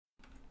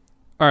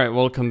Alright,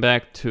 welcome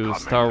back to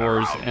Star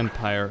Wars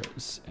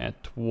Empires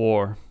at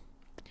War.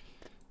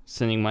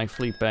 Sending my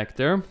fleet back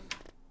there.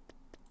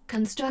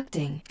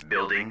 Constructing.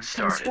 Building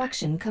started.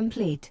 Construction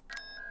complete.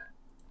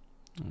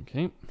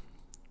 Okay.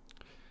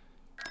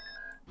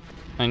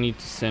 I need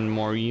to send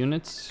more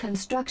units.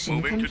 Construction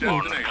Moving to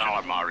complete. destination.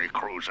 Calamari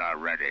cruiser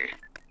ready.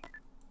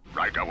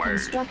 Right away.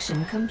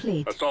 Construction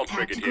complete. Assault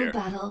frigate Tactical here.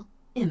 battle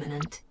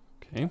imminent.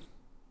 Okay.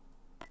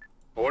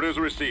 Orders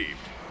received.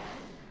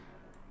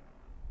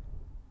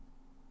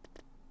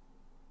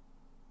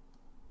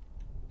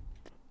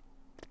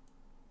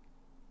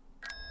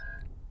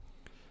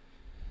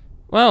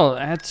 Well,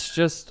 that's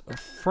just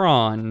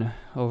Thrawn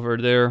over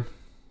there.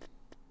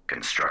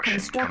 Construction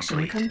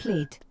Construction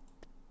complete.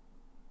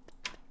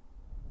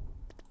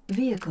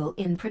 Vehicle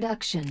in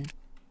production.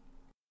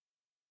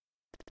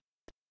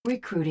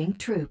 Recruiting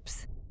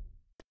troops.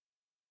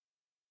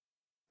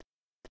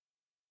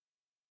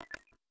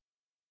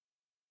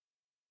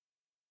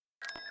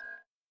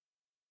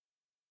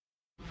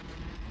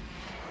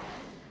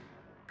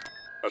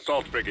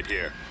 Assault frigate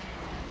here.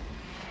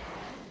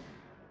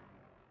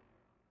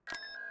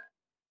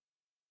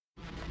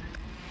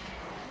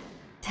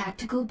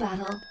 Tactical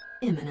battle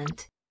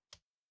imminent.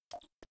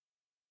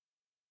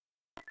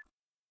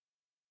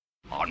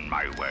 On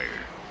my way.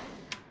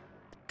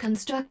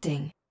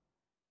 Constructing.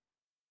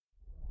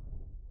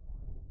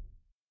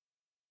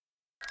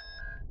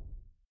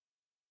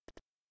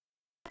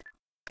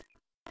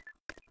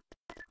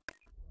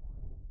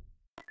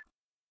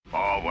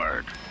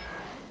 Forward.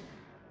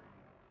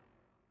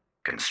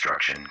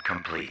 Construction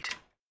complete.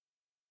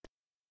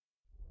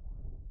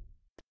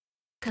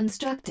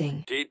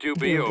 Constructing. T2B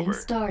Building over.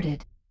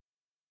 started.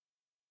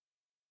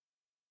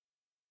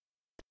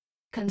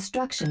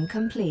 Construction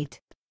complete.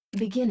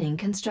 Beginning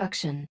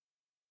construction.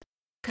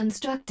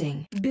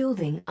 Constructing.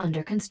 Building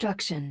under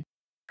construction.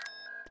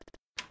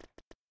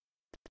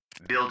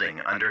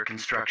 Building under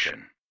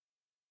construction.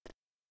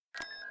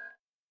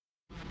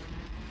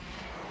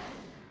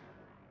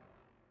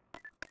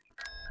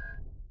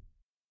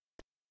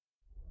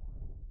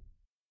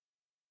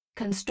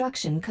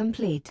 Construction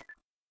complete.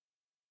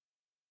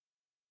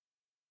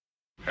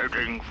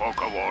 Heading for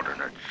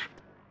coordinates.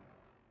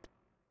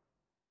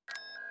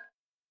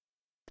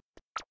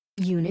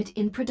 Unit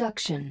in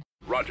production.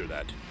 Roger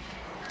that.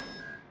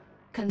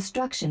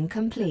 Construction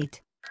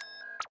complete.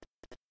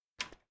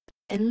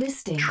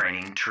 Enlisting.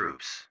 Training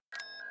troops.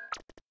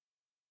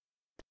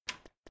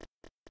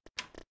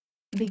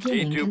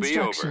 Beginning T2B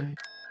construction.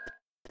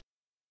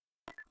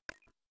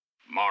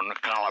 Mon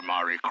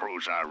Calamari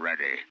cruiser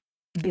ready.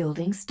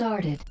 Building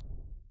started.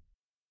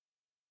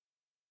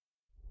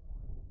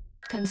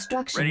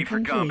 Construction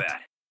complete.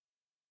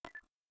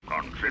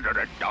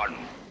 Consider it done.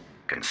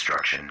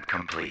 Construction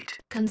complete.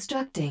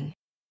 Constructing.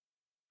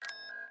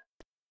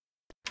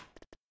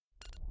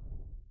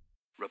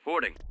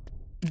 Reporting.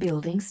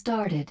 Building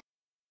started.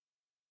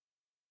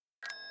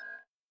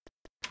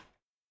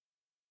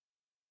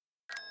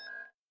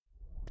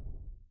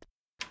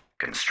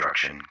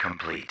 Construction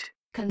complete.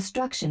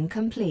 Construction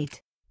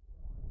complete.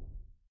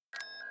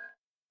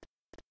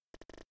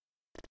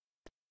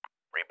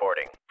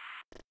 Reporting.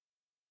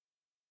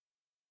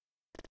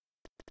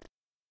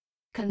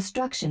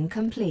 Construction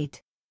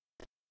complete.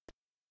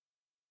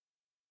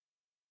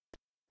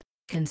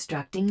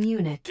 Constructing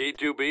unit.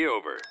 T2B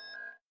over.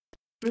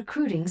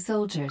 Recruiting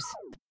soldiers.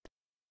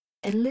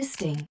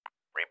 Enlisting.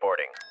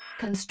 Reporting.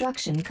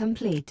 Construction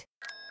complete.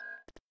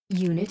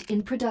 Unit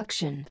in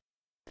production.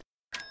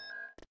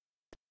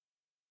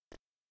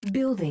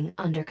 Building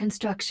under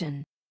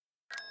construction.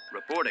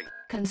 Reporting.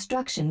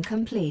 Construction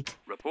complete.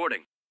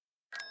 Reporting.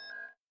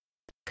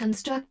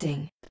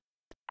 Constructing.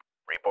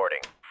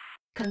 Reporting.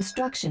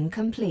 Construction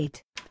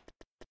complete.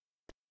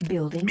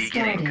 Building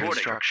Beginning started.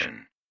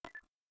 construction.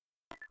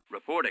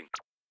 Reporting.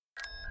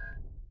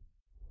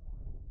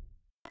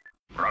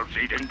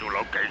 Proceeding to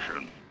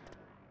location.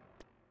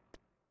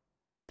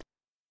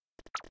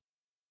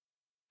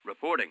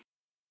 Reporting.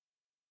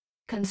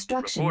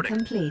 Construction Reporting.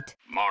 complete.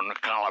 Mon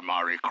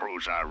Calamari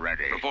cruiser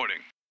ready.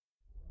 Reporting.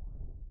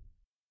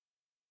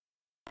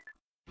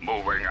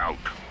 Moving out.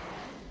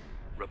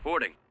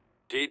 Reporting.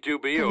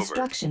 T2B over.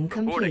 Construction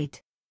Reporting.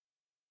 complete.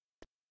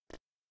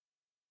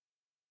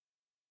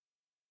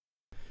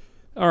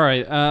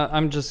 Alright,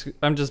 I'm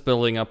just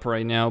building up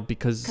right now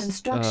because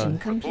Construction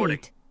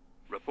complete.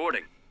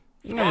 Reporting.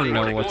 you never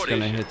know Reporting. what's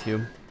gonna hit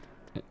you.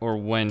 Or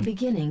when.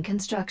 Beginning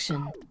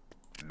construction.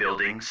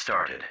 Building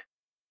started.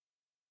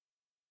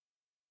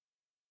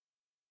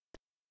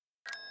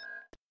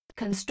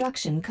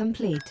 Construction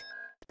complete.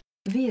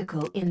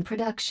 Vehicle in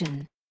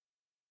production.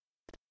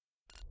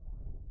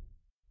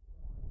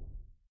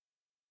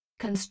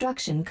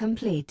 Construction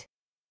complete.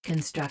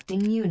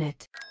 Constructing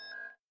unit.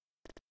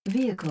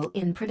 Vehicle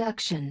in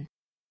production.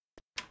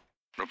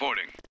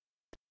 Reporting.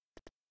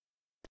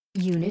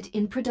 Unit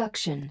in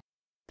production.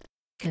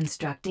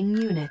 Constructing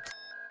unit.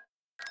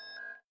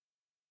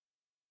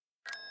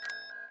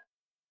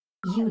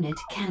 Unit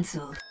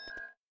cancelled.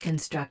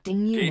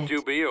 Constructing unit.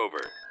 T2B over.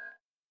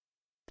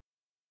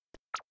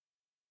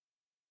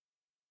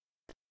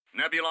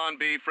 Nebulon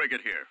B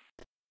frigate here.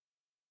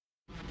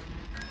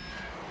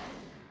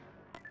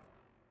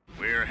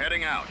 We're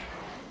heading out.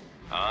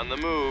 On the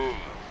move.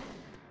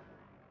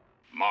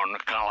 Mon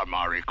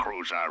Calamari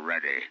cruiser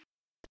ready.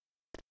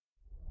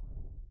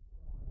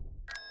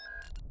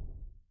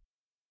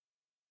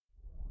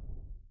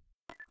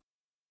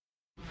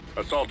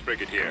 Assault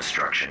frigate here.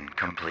 Construction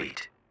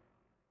complete.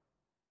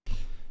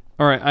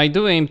 Alright, I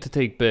do aim to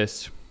take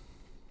this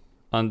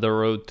on the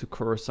road to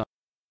Coruscant.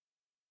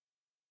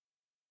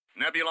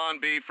 Nebulon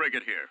B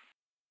frigate here.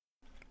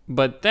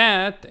 But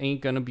that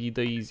ain't gonna be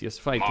the easiest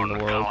fight in the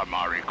Mon world.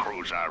 Calamari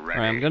cruiser ready.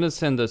 Alright, I'm gonna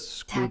send a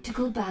scoop.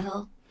 Tactical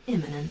battle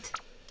imminent.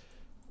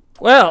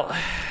 Well,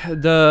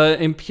 the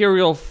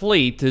Imperial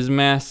fleet is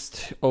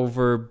massed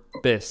over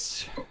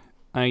Biss.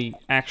 I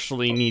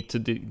actually need to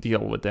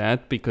deal with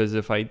that, because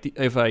if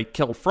I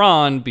kill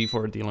Thrawn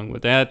before dealing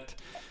with that,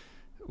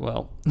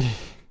 well,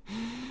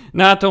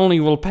 not only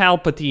will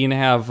Palpatine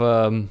have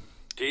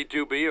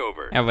T2B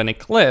over. have an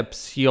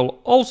eclipse, he'll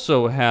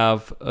also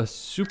have a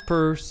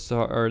Super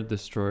Star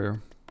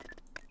Destroyer.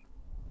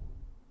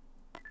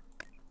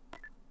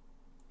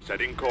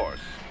 Setting course.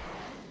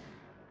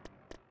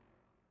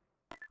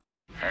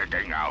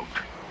 Heading out.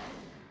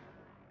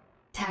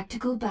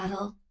 Tactical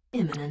battle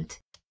imminent.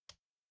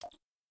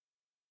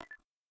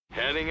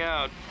 Heading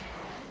out.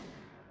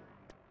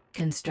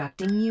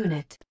 Constructing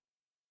unit.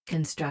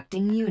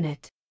 Constructing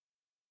unit.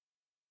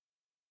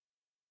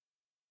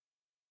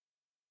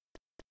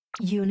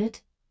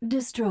 Unit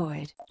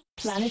destroyed.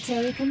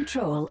 Planetary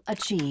control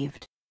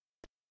achieved.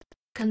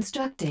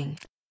 Constructing.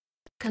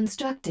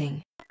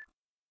 Constructing.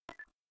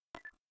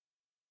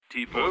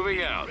 T4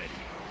 Moving out. ready.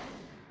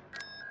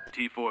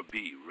 T4B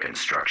ready.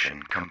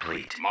 Construction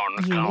complete. Mon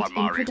Unit in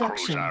Calamari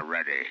production. cruiser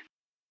ready.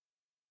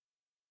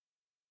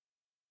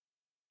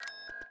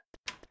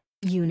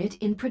 Unit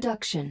in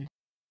production.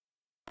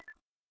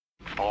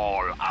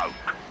 Fall out.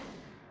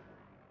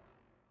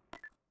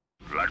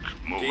 Let's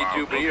move out.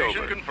 T2B Location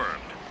over.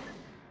 Confirmed.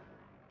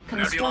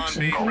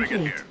 Construction B frigate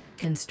complete. here.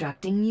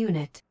 Constructing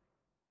unit.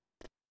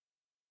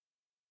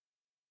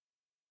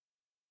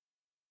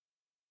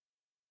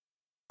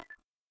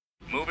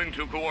 Moving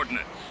to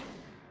coordinates.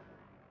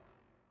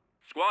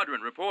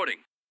 Squadron reporting.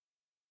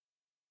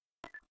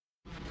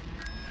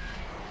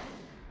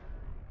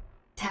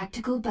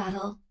 Tactical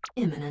battle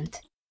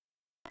imminent.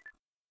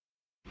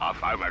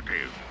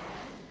 Affirmative.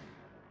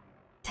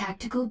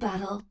 Tactical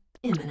battle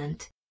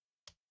imminent.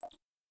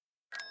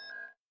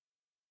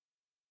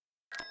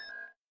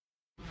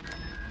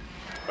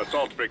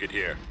 Assault frigate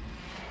here.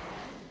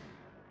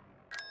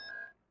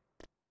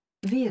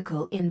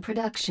 Vehicle in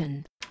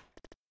production.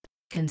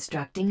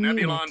 Constructing Nebulon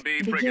unit. B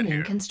frigate Beginning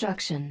here.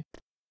 construction.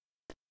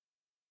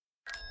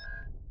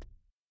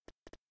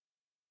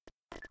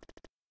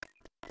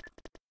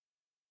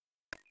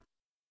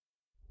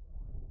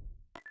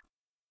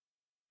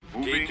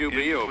 Moving T2B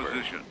into over.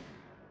 position.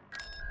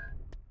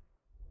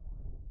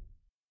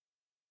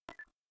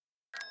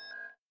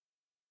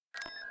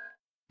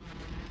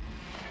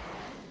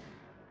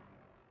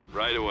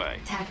 Right away.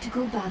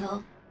 Tactical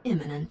battle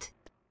imminent.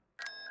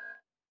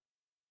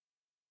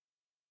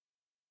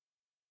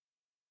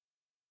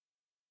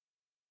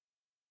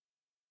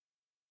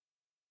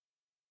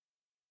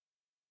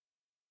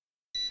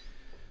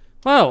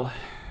 Well,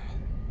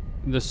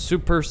 the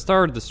Super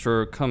Star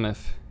Destroyer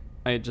cometh.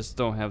 I just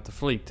don't have the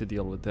fleet to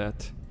deal with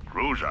that.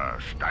 Cruiser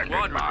standing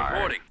Squadron by.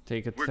 reporting.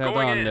 Take it We're head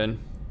going on in. then.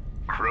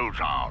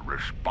 Cruiser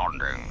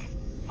responding.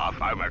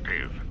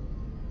 Affirmative.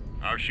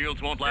 Our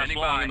shields won't last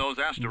long in those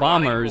asteroids.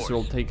 Bombers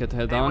will take it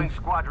head on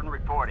Squadron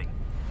reporting.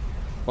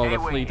 while the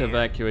A-wing fleet here.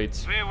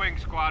 evacuates. Y-Wing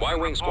squadron.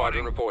 Y-Wing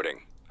squadron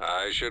reporting.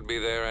 I should be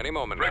there any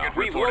moment now. Frigate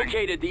We've reporting.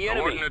 located the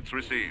enemy. Coordinates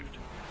received.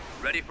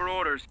 Ready for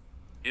orders.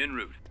 En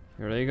route.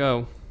 Here they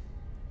go.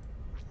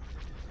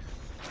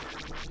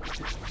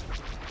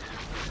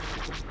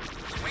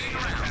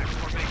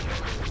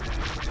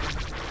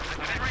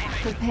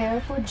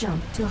 Prepare for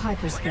jump to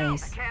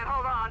hyperspace. Can't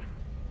hold on.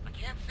 I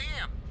can't see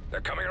him. They're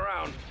coming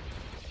around.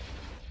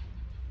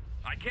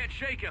 I can't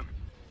shake him.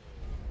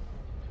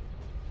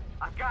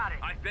 I've got it.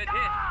 I've been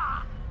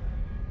Ah!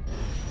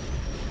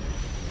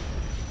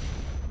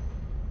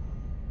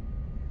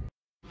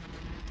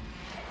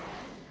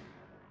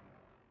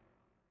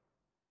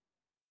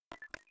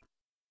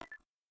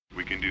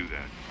 We can do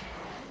that.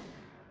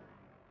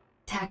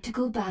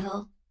 Tactical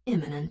battle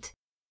imminent.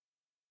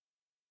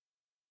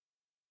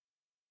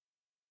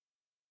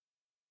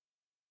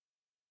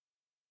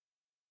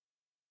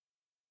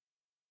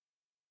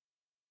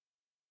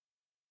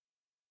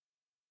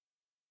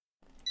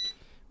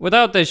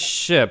 Without this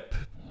ship,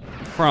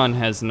 Thrawn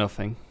has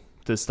nothing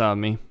to stop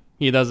me.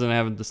 He doesn't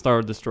have the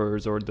Star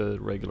Destroyers or the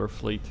regular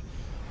fleet.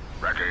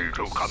 Ready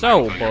to come.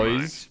 So,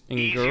 boys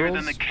and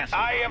girls.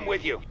 I am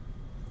with you.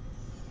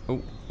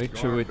 Oh,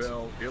 actually, wait.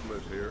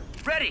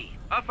 Ready.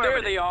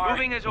 There they are.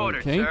 Moving as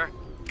ordered, Okay. sir.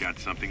 Got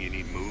something you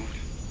need moved?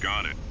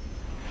 Got it.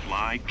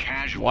 Fly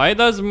casual. Why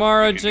does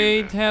Mara We can do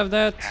Jade that. have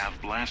that?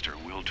 Have blaster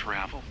will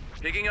travel.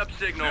 Picking up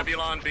signal.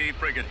 Nebulon B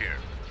frigate here.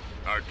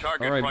 Our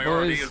target All right,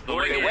 priority boys. is the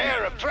laser.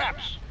 Beware of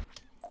traps.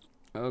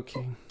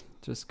 Okay,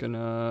 just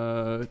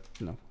gonna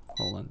no,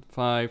 hold on.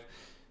 5.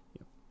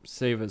 Yep.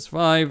 Save as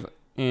 5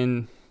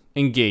 and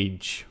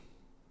engage.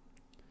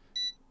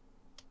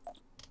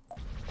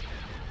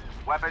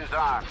 Weapons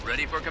armed.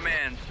 Ready for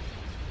commands.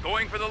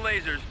 Going for the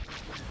lasers.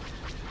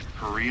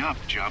 Hurry up,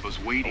 Jabba's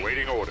waiting.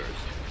 Awaiting orders.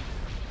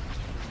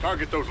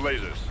 Target those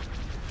lasers.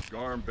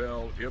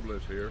 Garmbell,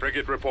 Iblis here.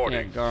 Frigate Yeah,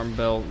 reporting.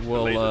 Garmbell The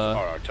will lasers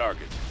are our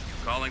target.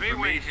 Calling for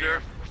me,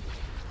 sir.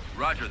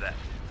 Roger that.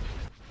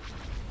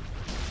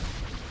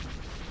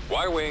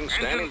 Y-wing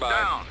standing Engines by.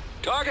 down.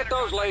 Target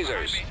those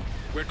lasers.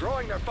 We're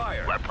drawing their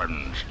fire.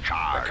 Weapons They're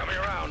charged. coming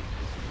around.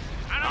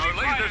 Our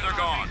lasers are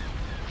gone.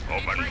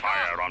 Open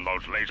fire on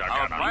those laser Our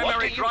cannons.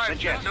 primary you drive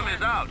suggest? system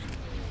is out.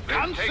 They've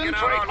taken Concentrate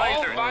out our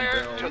all lasers.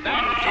 fire to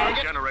that Our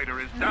target. generator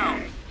is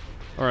down.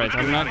 All right,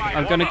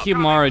 I'm gonna keep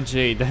Mara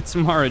J. That's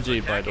Mara J,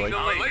 by the way.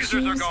 Our lasers are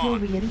Choose your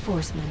gone.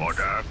 reinforcements.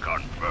 Order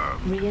confirmed. Our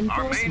main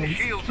Reinforcements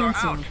shields are out.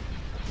 cancelled. At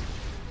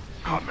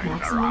Coming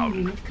maximum around.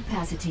 unit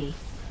capacity.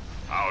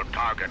 Our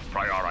target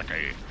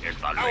priority is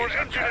the Our laser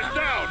engine is cannon.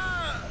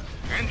 down.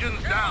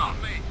 Engines down.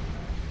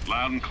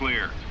 Loud and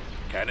clear.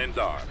 Cannons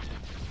armed.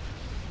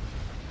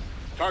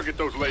 Target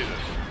those lasers.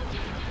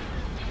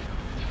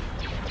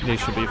 They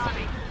should be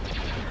fine.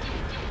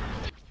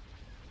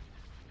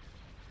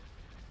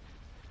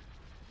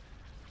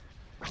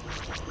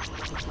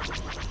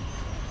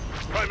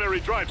 Primary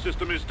drive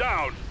system is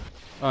down.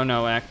 Oh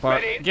no, Akbar.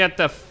 Ready? Get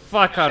the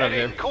fuck out of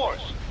here. Setting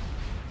course.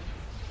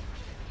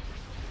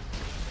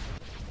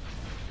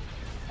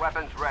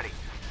 Weapons ready.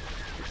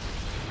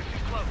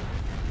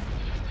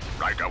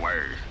 Right away.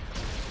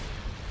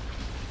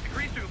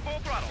 Decrease to full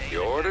throttle.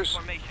 Your orders?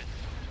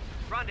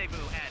 Rendezvous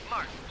at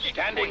Mark.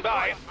 Standing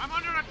by. I'm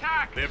under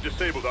attack. They have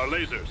disabled our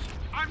lasers.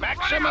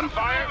 Maximum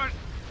fire.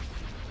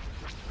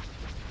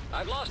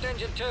 I've lost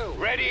engine 2.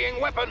 Readying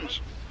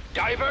weapons.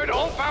 Divert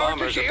all power to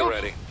Bombers at the shields.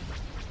 ready.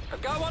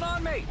 I've got one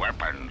on me.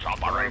 Weapons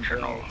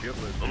operational. Garmbell,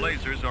 Iblis The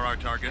here. lasers are our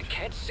target.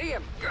 Can't see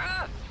him.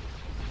 Ah!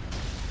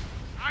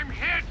 I'm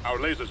hit. Our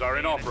lasers are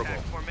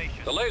inoperable.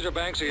 The laser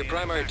banks are your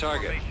primary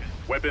target.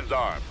 Weapons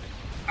armed.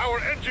 Our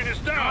engine is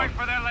down.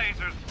 for their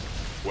lasers.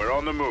 We're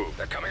on the move.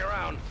 They're coming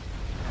around.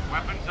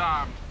 Weapons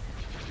armed.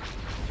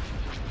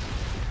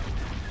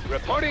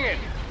 Reporting in.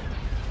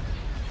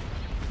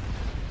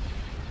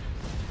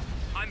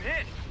 I'm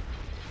hit.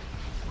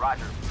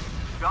 Roger.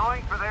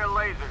 Going for their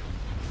lasers.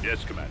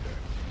 Yes, Commander.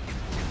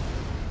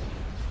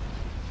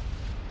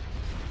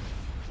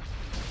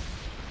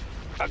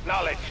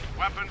 Acknowledged.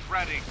 Weapons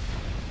ready.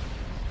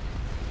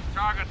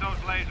 Target those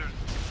lasers.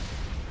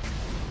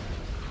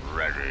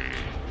 Ready.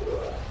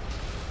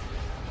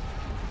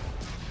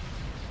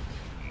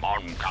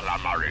 Mon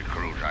Calamari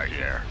cruiser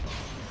here.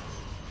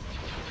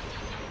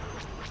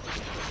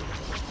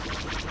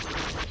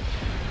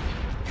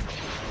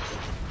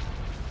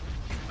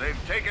 They've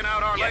taken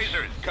out our Yes,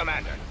 lasers.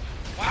 Commander.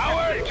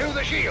 Power to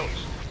the shields.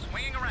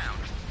 Swinging around.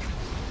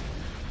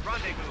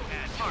 Rendezvous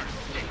at Mark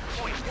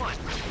 6.1.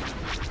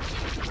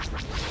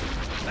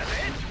 That's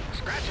it.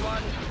 Scratch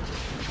one.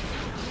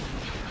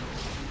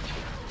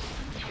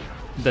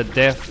 The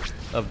death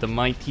of the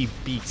mighty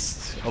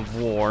beast of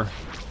war.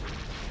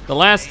 The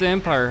last the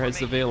Empire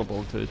has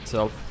available to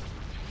itself.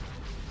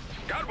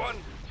 Got one.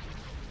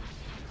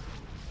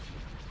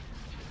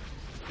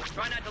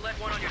 Try not to let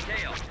one on your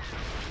tail.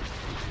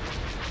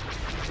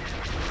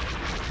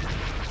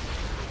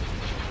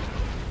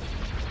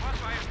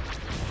 Crossfire.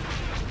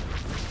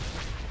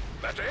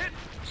 That's it.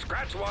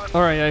 Scratch one.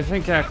 Alright, I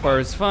think Akbar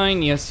is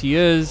fine. Yes, he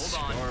is.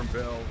 Hold on.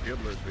 Garmbell,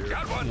 Iblis here.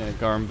 Got one. Yeah,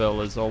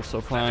 Garmbell is also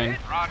fine.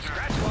 Roger.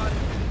 Scratch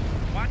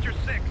one. Watch your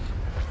 6.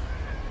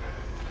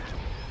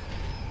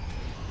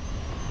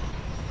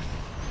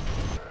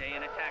 Stay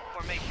in attack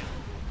formation.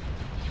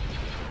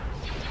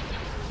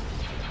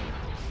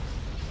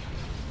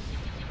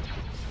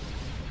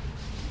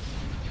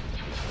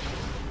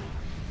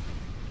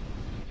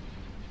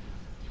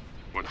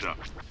 What's up?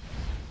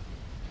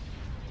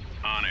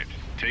 On it.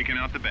 Taking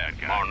out the bad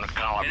guy. Mon Enemy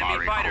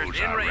Calamari fighters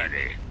cruiser in range.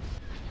 ready.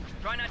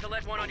 Try not to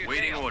let one on your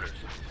tail. Waiting orders.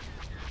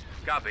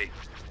 Copy.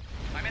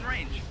 I'm in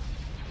range.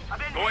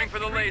 Going for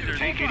the lasers.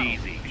 Take it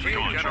easy.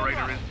 Shield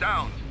generator is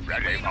down.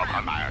 Ready for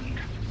command.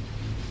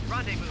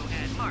 Rendezvous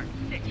at Mark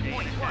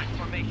 6.1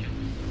 formation.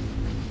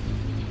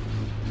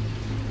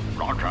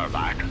 Roger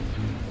that.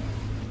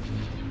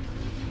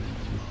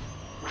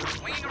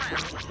 Swinging around.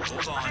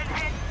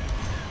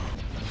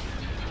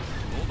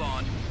 Hold on. Hold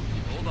on.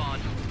 Hold on.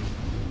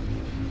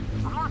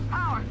 I lost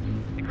power.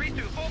 Increase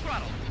to full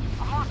throttle.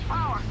 I lost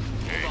power.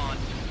 Hold on.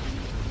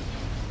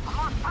 I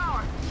lost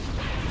power.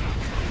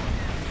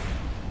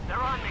 They're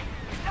on me.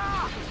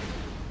 Ah!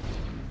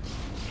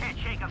 Can't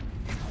shake them.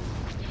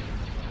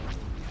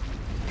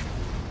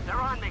 They're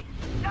on me.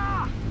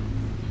 Ah!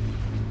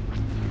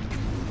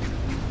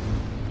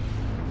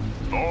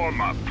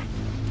 Form up.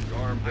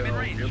 I'm in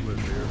range. Garmbell,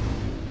 Iblis here.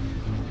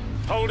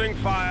 Holding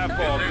fire for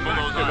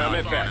maximum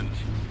effect.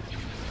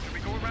 Should we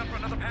go around for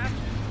another pass?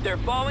 They're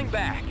falling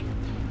back.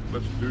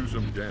 Let's do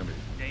some damage.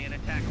 Stay in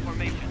attack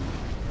formation.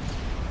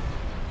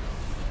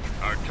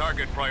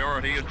 Target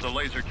priority is the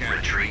laser cannon.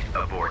 Retreat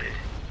aborted.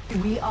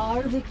 We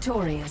are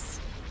victorious.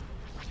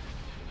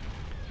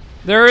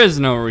 There is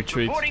no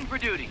retreat. Reporting for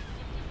duty.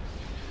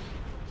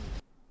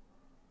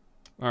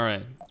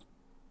 Alright.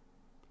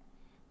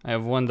 I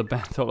have won the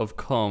Battle of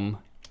Qom.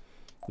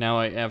 Now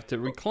I have to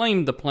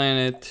reclaim the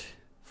planet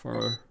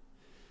for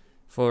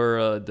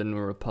the New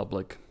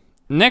Republic.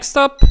 Next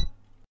up,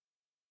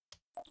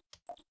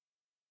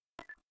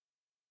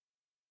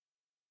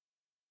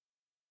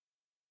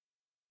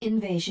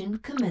 Invasion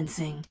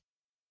commencing.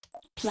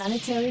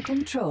 Planetary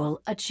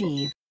control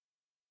achieved.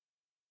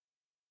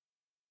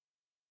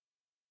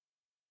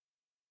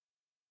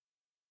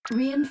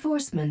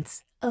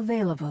 Reinforcements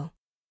available.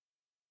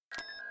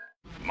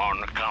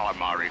 Mon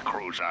calamari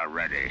cruiser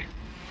ready.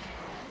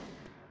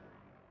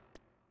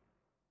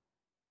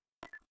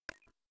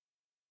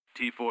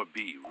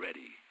 T4B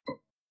ready.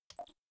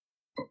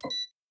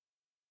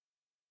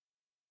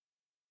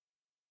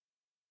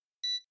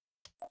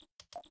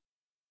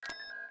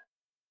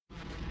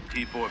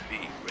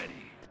 T4B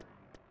ready.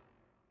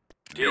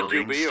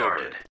 Building T2B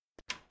started. ordered.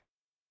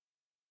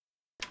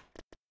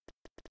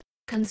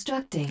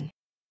 Constructing.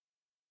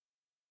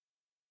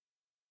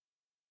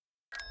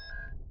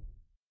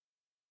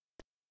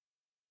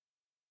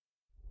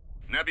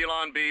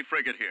 Nebulon B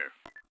frigate here.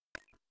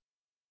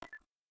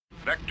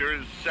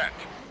 Vectors set.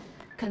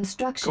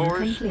 Construction Course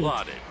complete.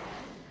 plotted.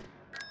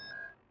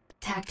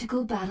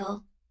 Tactical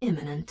battle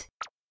imminent.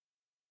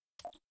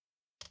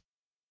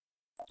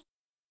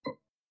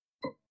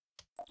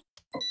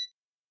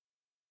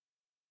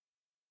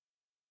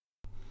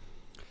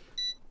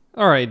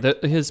 alright,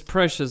 his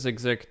precious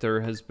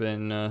executor has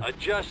been,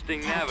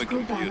 Adjusting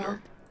Tactical battle navigomputer.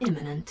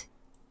 imminent.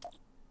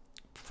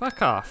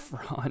 fuck off,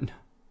 Ron.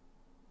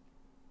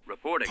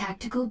 Reporting.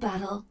 Tactical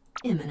battle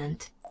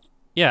imminent.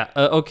 Yeah,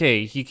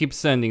 okay, he keeps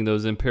sending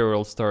those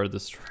Imperial Star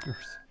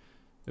Destroyers.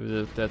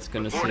 If that's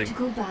gonna say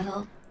Tactical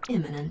battle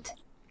imminent.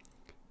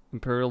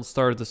 Imperial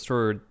Star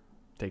Destroyer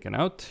taken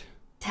out.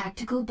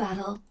 Tactical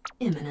battle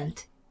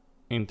imminent.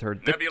 Nebulon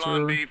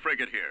Interdictor. B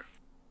frigate here.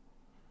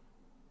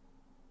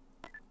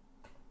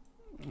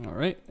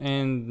 Alright,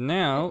 and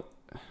now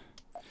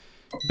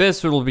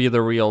this will be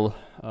the real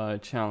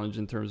challenge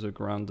in terms of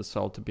ground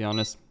assault, to be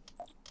honest.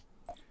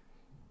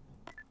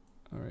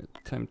 Alright,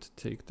 time to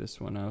take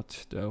this one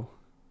out, though.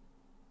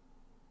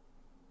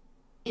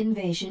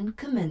 Invasion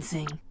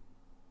commencing.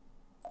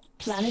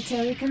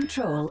 Planetary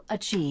control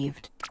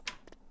achieved.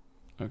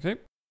 Okay.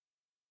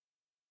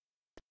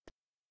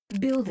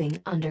 Building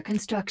under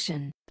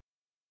construction.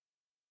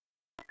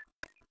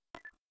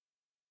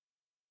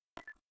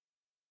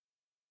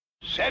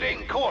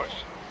 Setting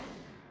course.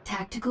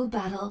 Tactical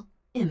battle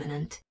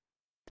imminent.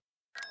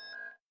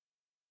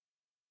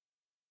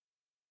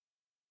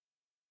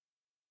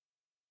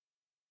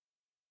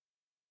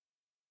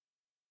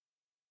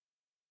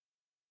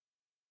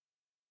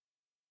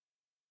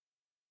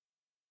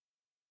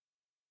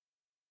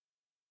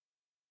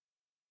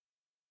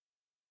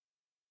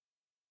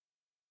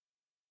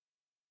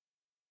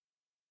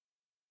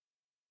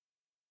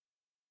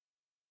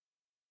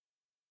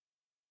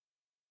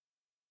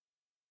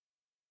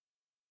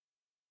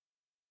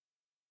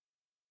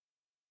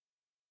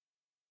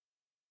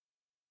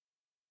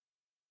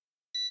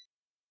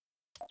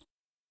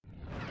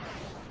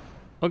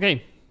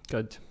 Okay,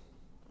 good.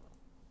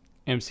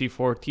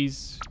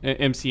 MC40s,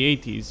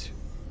 MC80s.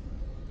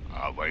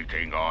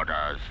 Awaiting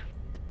orders.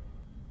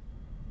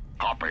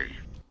 Copy.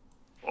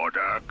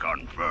 Order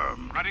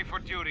confirmed. Ready for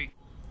duty.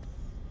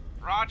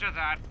 Roger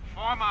that.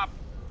 Form up.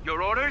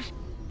 Your orders?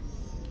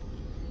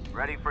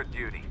 Ready for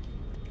duty.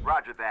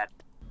 Roger that.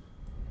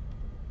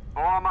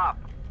 Form up.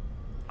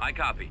 I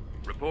copy.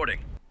 Reporting.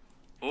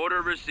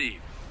 Order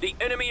received. The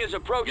enemy is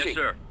approaching. Yes,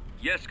 sir.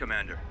 Yes,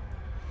 Commander.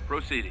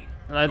 Proceeding.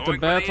 Let the Going for the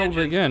battle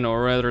engine. begin,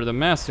 or rather the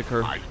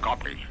massacre. I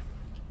copy.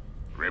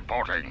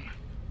 Reporting.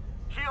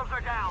 Shields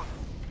are down.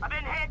 I've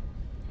been hit.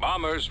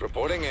 Bombers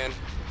reporting in.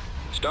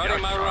 Starting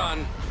Yes, my sir.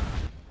 run.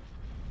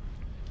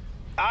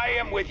 I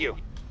am with you.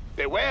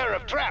 Beware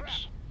of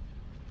traps.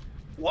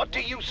 What do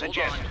you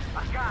suggest?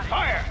 I've got it.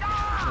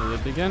 Fire! Will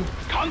it begin?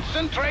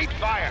 Concentrate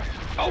fire!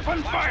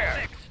 Open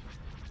fire!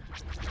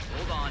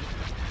 Hold on.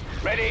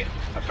 Ready?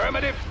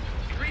 Affirmative.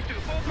 Decrease to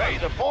full May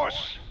throttle. the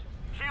force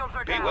Shields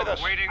are be down. with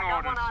us. Waiting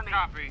orders.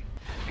 Copy.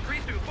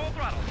 Decrease to full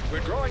throttle. We're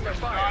drawing their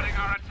fire. Starting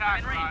our I'm attack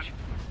in run. range.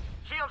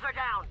 Shields are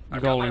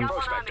down. Golem.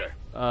 Prospector.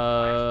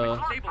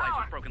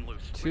 Stabilizer's broken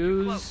loose.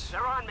 Twos.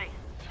 They're on me.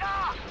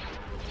 Ah!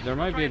 There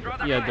might be a,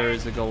 yeah, there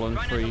is a golem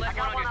Try not to free. let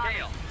one on your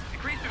tail.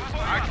 Decrease to full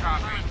I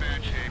throttle. copy.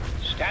 Bad shape.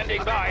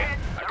 Standing by.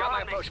 I got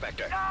my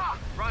prospector. Ah!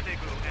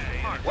 Rendezvous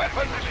A.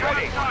 Weapons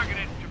ready.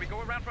 Targeted. Should we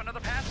go around for another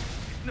pass?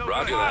 No.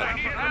 Roger good. that. I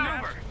need a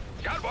maneuver.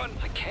 Got one.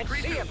 I can't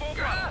Decrease see to him. full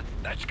throttle.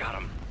 That's got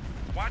him.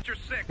 Watch your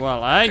six.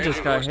 Well, I Changing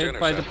just got course to hit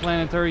by the intercept.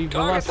 planetary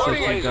Target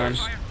velocity lasers. gun.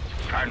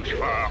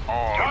 Transfer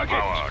all Target.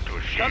 power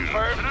to shield.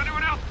 Confirm. Did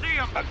anyone else see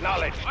him?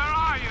 Acknowledged. Where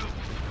are you?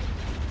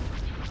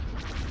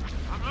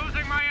 I'm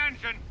losing my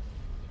engine.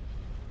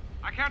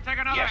 I can't take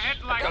another Yes,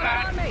 hit like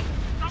command. that.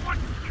 Someone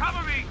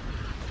cover me.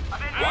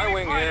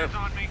 Y-wing here.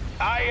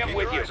 I am Keep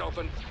with your you. eyes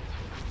open.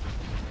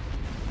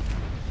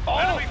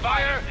 All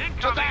fire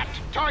to that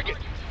target.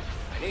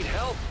 I need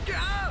help.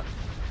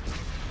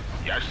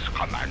 Yes,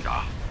 Commander.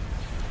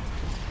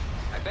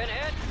 I've been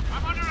hit.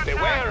 I'm under attack.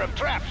 Beware of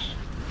traps.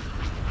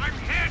 I'm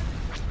hit.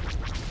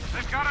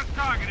 They've got us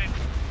targeted.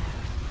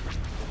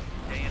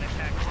 Stay in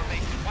attack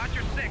formation. Watch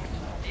your six.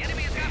 The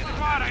enemy has got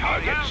Squad, I need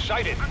Target help.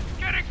 sighted. I'm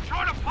getting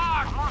torn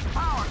apart. Lost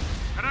power.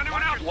 Can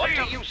anyone else What see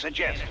do him? you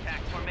suggest?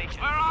 attack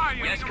formation. Where are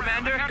you? Yes,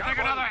 Commander. I can't take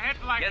another hit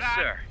like Yes, that.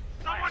 sir.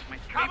 Someone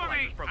cover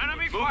me.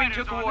 Enemy Moving fighters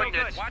to on the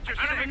coordinates. good. Watch your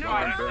Enemy six.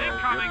 fighters Bell,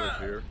 incoming. Hibbler's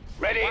here.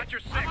 Ready? Watch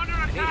your six. I'm under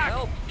I need attack.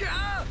 help.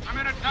 I'm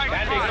in a tight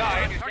Standing spot.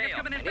 by. Target's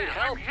coming in I need fast.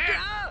 help. I'm hit.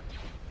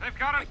 They've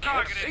got us can't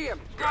targeted. see him.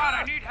 Squad,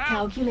 I need help.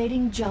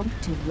 Calculating jump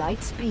to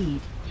light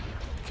speed.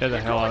 Get the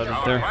hell out of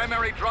Our there.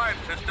 primary drive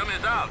system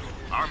is out.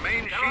 Our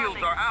main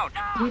shields are out.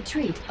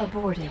 Retreat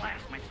aborted.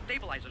 Blast, my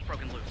stabilizer's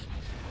broken loose.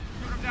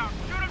 Shoot him down.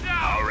 Shoot him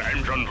down. Our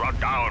engines are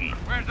down.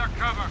 Where's our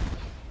cover?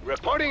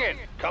 Reporting in.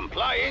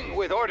 Complying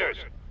with orders.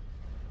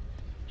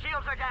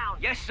 Shields are down.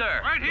 Yes,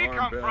 sir. Where'd he Garm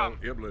come Bell, from?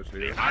 Hibbler's The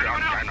here. ion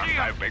Anyone else cannons see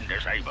him? have been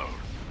disabled.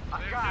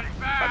 They've been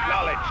bad.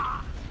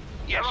 Acknowledged.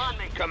 Yes,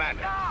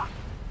 Commander.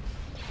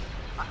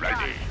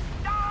 Ready.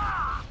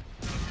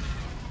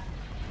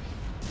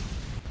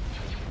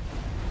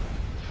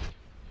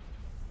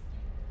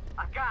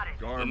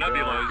 Garm The Bell,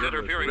 nebula is Hibbler's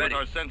interfering here. with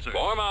our sensors.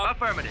 Form up.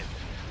 Affirmative.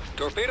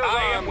 Torpedoes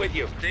I on. am with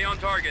you. Stay on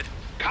target.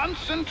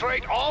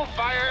 Concentrate all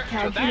fire to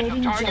that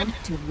Calculating target. jump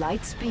to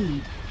light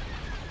speed.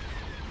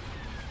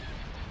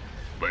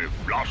 We've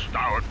lost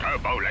our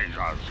turbo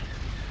lasers.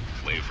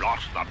 We've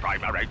lost the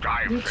primary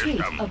drive Retreat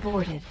system.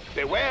 aborted.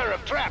 Beware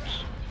of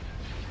traps.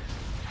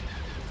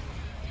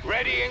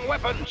 Readying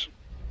weapons.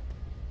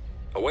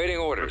 Awaiting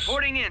orders.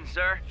 Reporting in,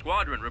 sir.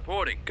 Squadron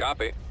reporting.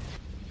 Copy.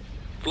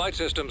 Flight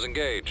systems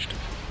engaged.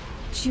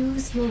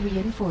 Choose your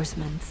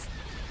reinforcements.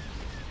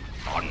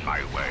 On my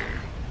way.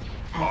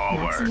 At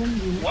Forward. maximum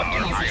unit What do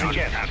you capacity. Ion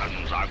suggest?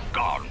 cannons are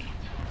gone.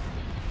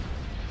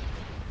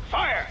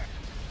 Fire.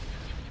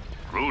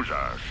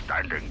 Cruiser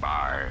standing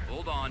by.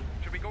 Hold on.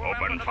 Should we go around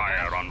for Open another fire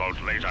pass? on those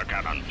laser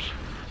cannons.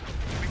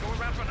 Should we go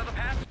around for another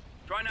pass?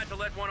 Try not to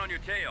let one on your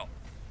tail.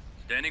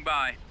 Standing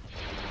by.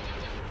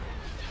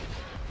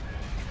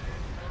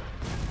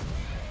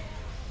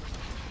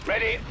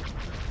 Ready.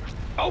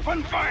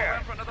 Open fire.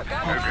 Around for another At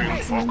pass? maximum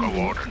Maximum unit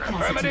coordinates.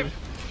 capacity. Affirmative.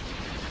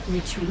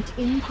 Retreat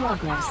in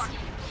progress.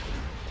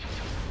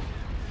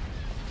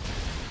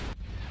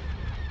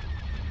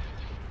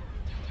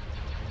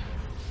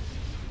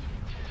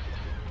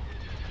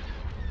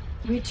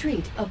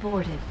 Retreat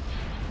aborted.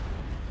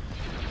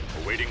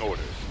 Awaiting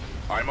orders.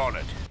 I'm on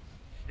it.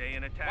 Stay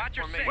in attack Watch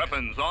your formation. six.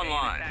 Weapons Stay in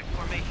online. attack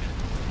formation.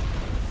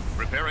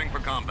 Preparing for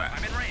combat.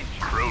 I'm in range.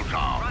 Cruiser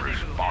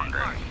Rendezvous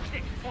responding. at The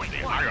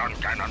 6.1. ion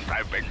cannons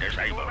have been Go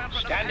disabled. around for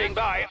another Standing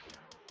pass? by.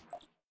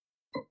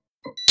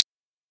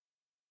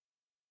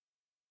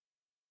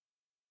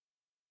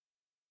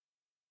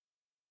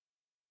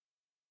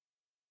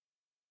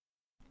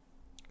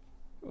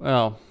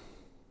 Well,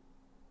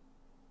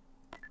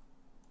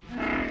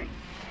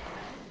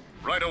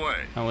 Right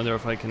away. I wonder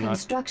if I can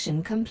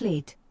Construction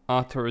complete.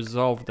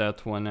 auto-resolve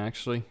that one,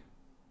 actually.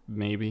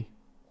 Maybe.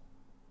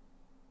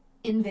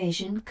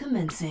 Invasion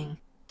commencing.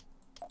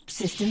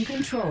 System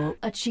control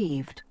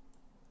achieved.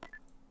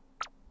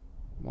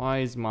 Why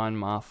is Mon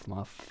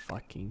Mothma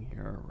fucking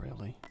here,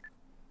 really?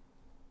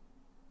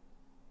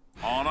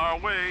 On our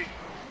way.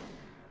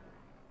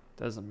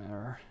 Doesn't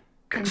matter.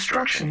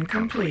 Construction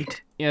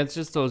complete. Yeah, it's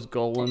just those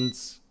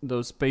golems,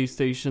 those space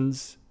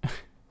stations.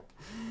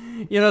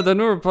 You know, the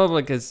New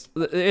Republic is...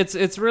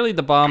 It's really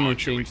the bomber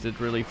change that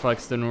really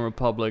fucks the New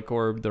Republic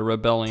or the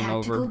rebellion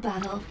Tactical over.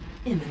 battle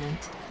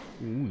imminent.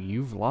 Ooh,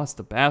 you've lost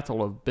the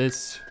Battle of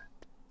Biss.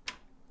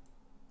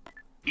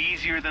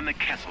 Easier than the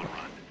Kessel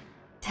Run.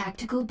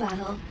 Tactical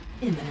battle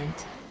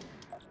imminent.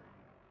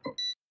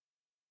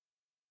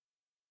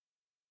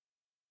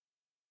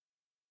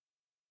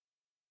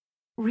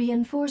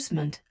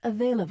 Reinforcement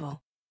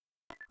available.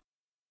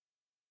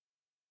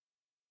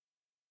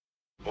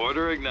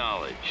 Order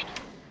acknowledged.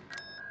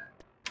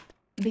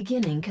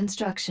 Beginning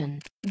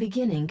construction.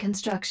 Beginning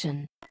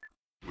construction.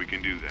 We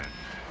can do that.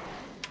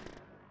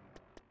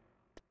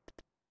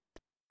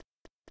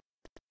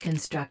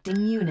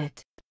 Constructing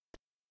unit.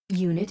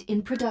 Unit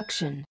in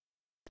production.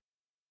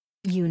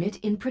 Unit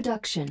in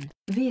production.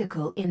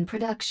 Vehicle in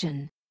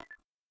production.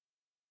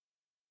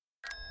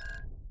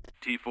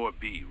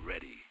 T4B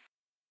ready.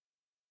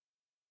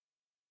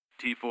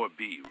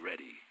 T4B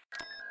ready.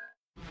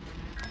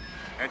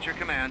 At your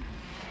command.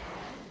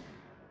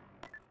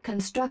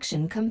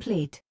 Construction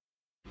complete.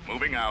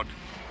 Moving out.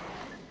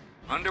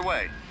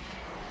 Underway.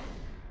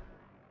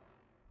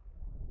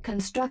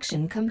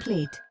 Construction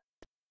complete.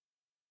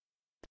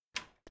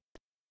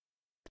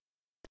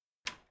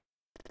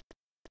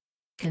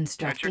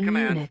 Constructing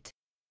command. unit.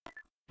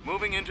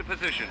 Moving into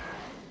position.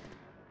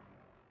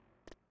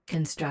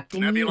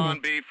 Constructing Nebulon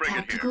unit. B frigate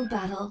here. Tactical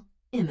battle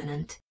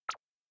imminent.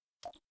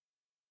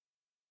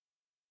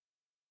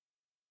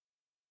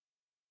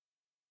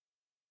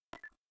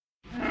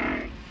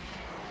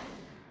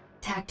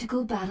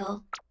 Tactical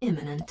battle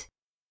imminent.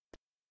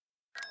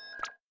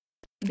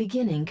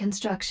 Beginning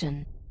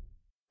construction.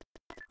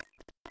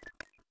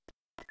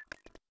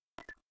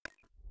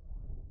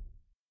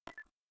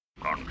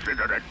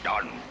 Consider it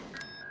done.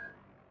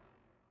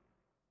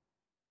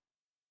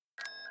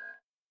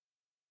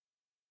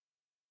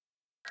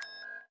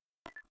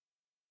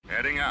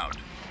 Heading out.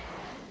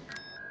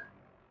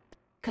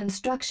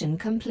 Construction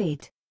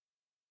complete.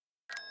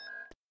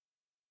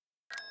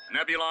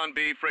 Nebulon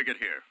B frigate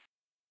here.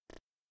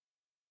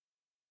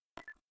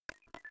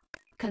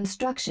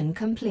 Construction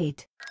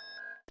complete.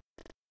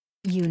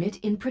 Unit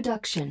in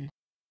production.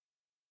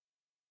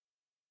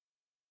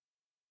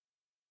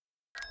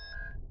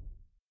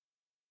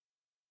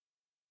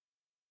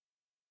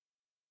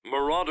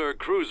 Marauder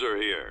cruiser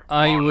here.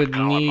 I would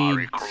Calamari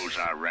need.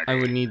 cruiser ready. I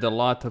would need a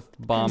lot of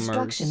bombers.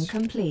 Construction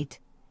complete.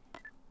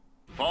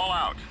 Fall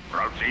out.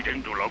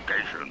 Proceeding to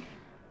location.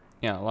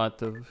 Yeah, a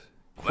lot of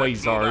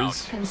Let's move out.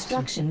 quasars,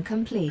 Construction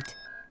complete.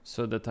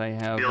 so that I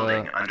have.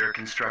 Building under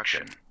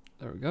construction.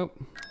 There we go.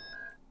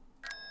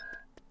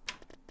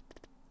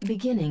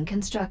 Beginning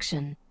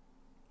construction.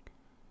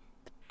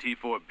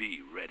 T4B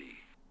ready.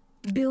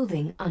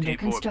 Building under T4B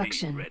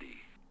construction. ready.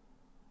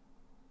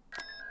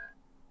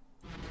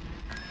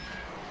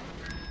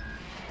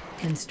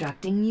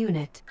 Constructing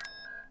unit.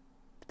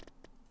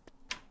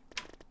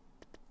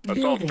 Assault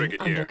Building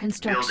frigate under here.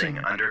 construction.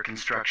 Building under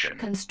construction.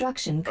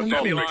 Construction Assault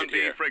complete. Nebulon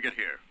B frigate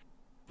here.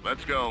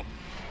 Let's go.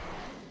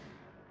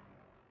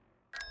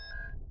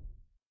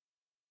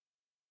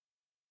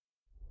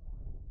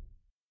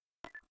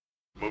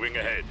 Moving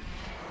ahead.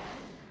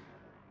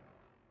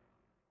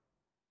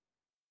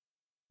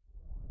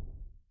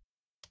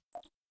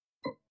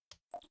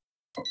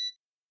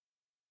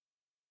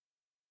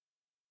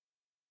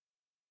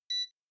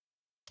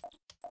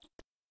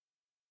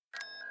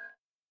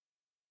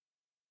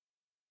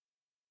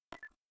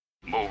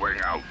 Moving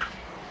out.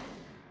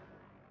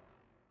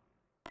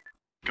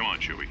 Come on,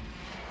 Chewie.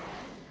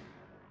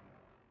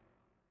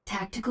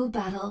 Tactical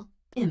battle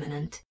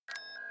imminent.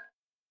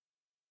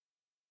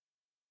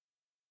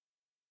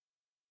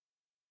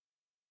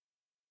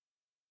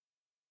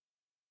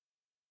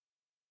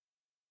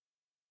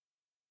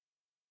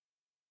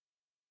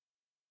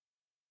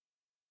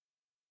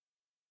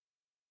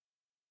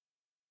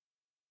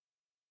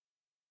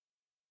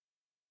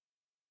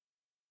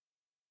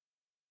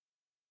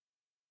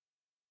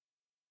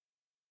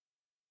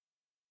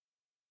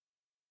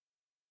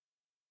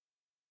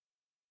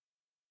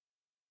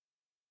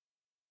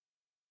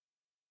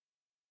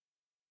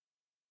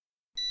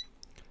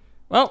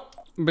 Well,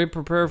 be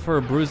prepared for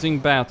a bruising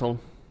battle,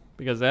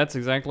 because that's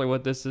exactly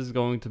what this is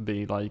going to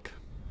be like.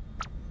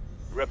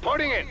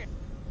 Reporting in.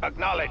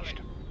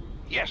 Acknowledged.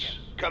 Yes,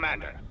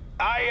 Commander.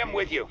 I am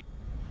with you.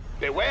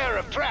 Beware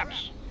of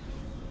traps.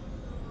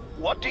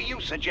 What do you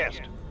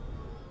suggest?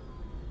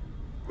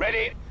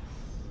 Ready.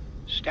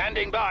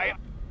 Standing by.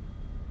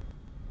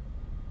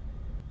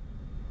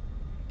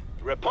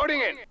 Reporting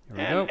in.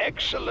 we An go.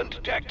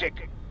 excellent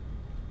tactic.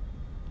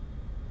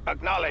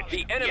 Acknowledged.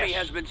 The enemy Yes,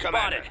 has been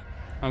Commander. spotted.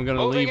 I'm gonna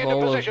Moving leave into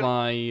all position. of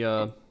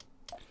my.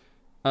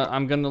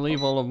 I'm gonna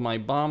leave all of my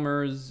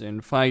bombers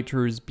and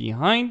fighters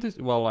behind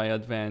while I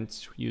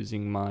advance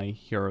using my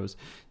heroes.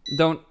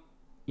 Don't.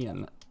 Yeah.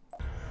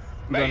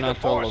 May Don't the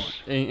not all of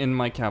Force in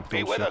my be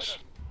capital with ships. us.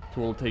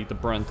 Who will take the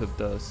brunt of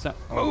the.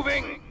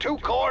 Moving to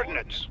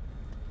coordinates.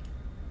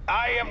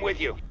 I am with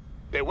you.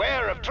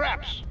 Beware of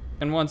traps.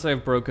 And once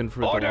I've broken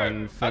through the Order.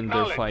 line, Fender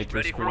Acknowledged. fighters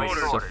Ready for crew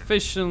orders.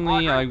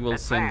 sufficiently, I will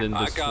send in the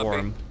I copy.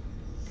 swarm.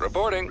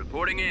 Reporting.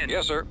 Reporting in.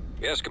 Yes, sir.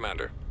 Yes,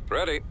 Commander.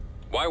 Ready.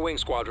 Y-Wing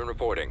Squadron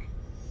reporting.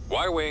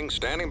 Y-Wing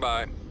standing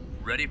by.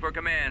 Ready for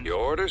command. Your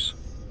orders?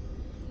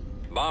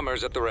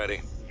 Bombers at the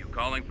ready. You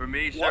calling for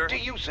me, sir? What do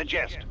you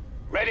suggest?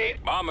 Ready.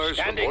 Bombers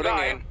Standing reporting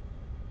by. in.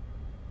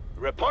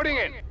 Reporting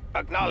in.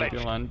 Acknowledged.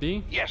 Nebulon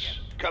B. Yes,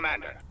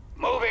 Commander.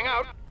 Moving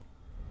out.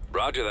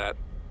 Roger that.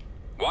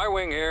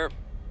 Y-Wing here.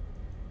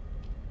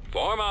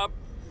 Form up.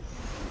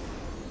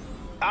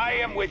 I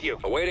am with you.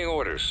 Awaiting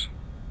orders.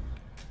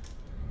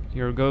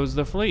 Here goes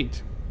the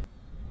fleet.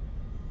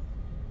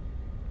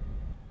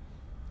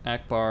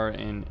 Akbar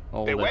and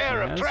all Beware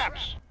that of he has.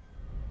 traps.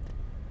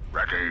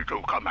 Ready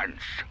to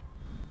commence.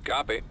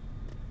 Copy.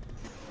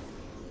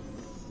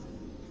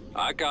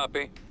 I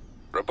copy.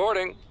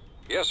 Reporting.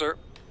 Yes, sir.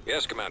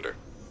 Yes, Commander.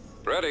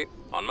 Ready.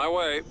 On my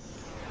way.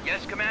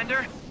 Yes,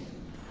 Commander?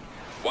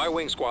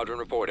 Y-Wing Squadron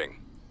reporting.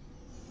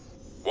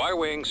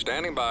 Y-Wing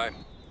standing by.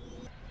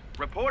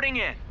 Reporting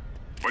in.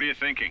 What are you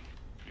thinking?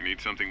 You need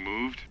something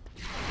moved?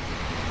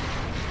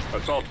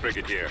 Assault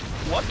frigate here.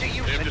 What do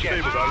you They've suggest?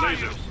 disabled our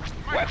lasers.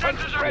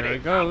 Weapons There ready.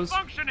 it goes.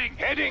 Functioning.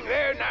 Heading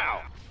there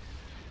now.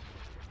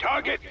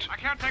 Target I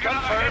can't take another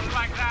confirmed. hit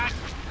like that.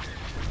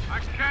 I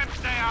can't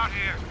stay out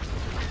here.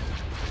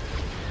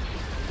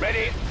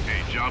 Ready.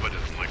 Hey, Jabba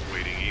doesn't like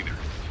waiting either.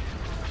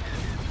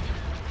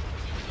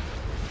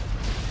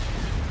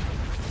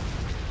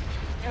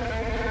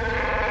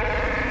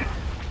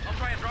 I'll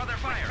try and draw their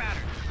fire.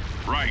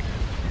 Right.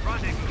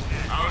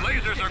 Rendezvous. Our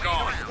lasers are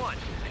gone. One.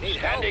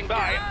 Standing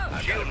by.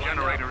 Shield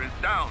generator is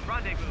down.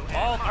 Rendezvous.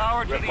 All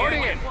power to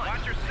Reporting the in.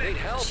 Watch your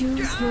six.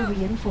 Choose your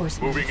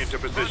reinforcements. Moving into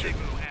position.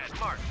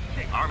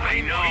 Our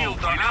main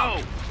shields are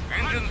out.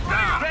 Engines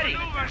down. Ready.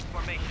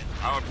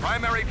 Our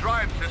primary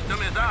drive system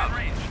is out.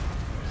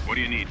 What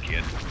do you need,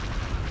 kid?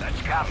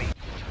 That's copy.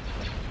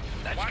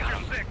 That's got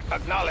him.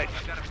 Acknowledged.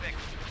 I've got a fix.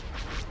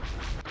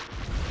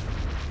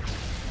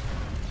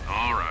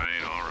 All right.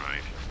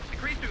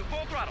 Decrease to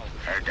full throttle.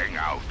 Heading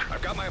out.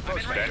 I've got my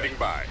approach. Standing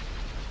by.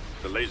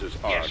 The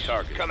lasers are Yes, on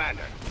target.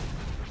 Commander.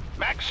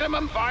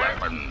 Maximum fire.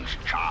 Weapons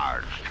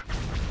charged.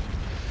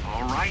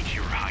 All right,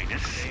 Your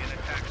Highness. Stay in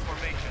attack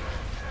formation.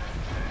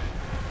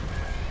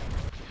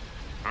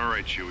 All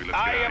right, Chewie, let's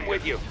I get am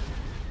with you.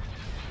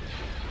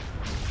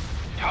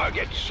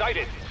 Target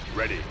sighted.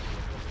 Ready.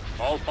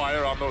 All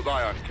fire on those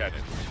ion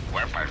cannons.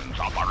 Weapons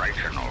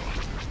operational.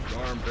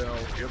 Alarm bell,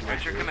 At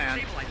Iblis your here.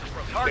 command.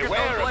 Target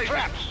Beware those of lasers.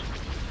 traps.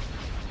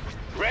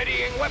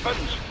 Readying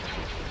weapons.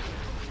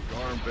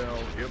 Alarm bell,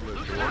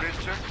 Iblis here. Orders,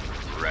 sir.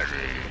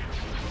 Ready.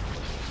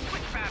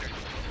 Switch pattern.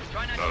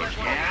 Try not to Those let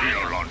one torpedo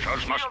down.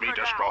 launchers must be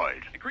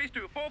destroyed. Decrease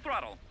to full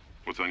throttle.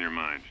 What's on your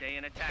mind? Stay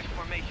in attack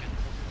formation.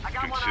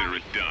 Consider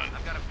it done.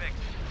 I've got a fix.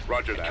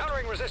 Roger that.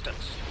 Countering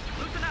resistance.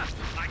 Loosen up.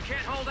 I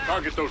can't hold out.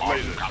 Target those On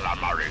lasers.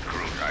 calamari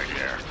cruiser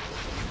here.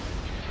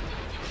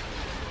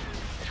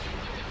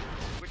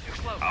 Which is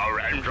close. Our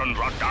engines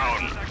are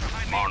down.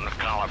 On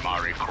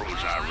calamari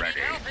cruiser ready.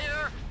 Help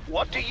here.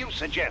 What do you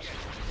suggest?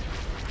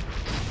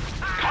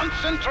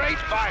 Concentrate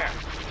fire.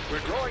 We're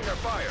drawing their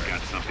fire.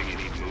 Got something you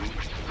need moved?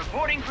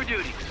 Reporting for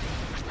duty.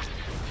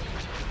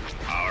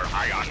 Our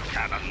ion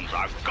cannons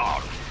are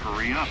gone.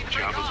 Hurry up,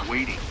 Jabba's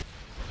waiting.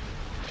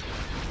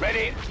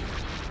 Ready.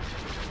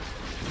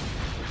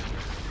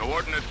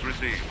 Coordinates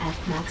received. At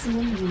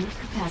maximum unit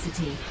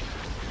capacity.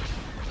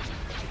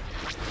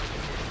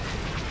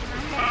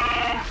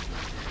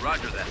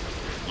 Roger that.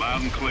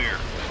 Loud and clear.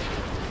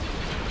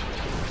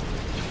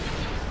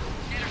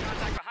 Standard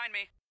contact behind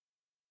me.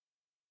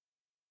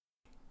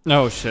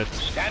 Oh shit.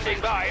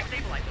 Standing by.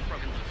 Stabilizers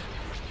broken loose.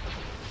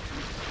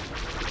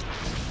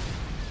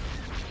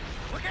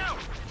 Look out!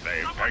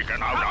 They've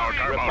taken out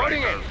our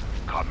Reporting thermometers.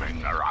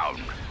 Coming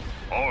around.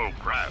 All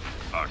craft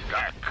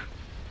attack.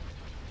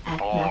 At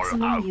All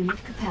maximum out.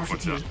 unit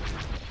capacity.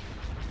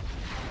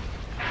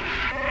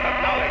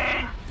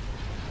 Acknowledged.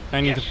 I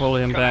need to Yes, pull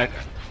him back.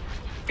 Commander.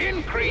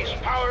 Increase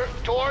power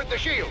toward the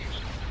shields.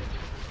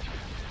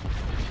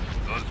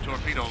 Those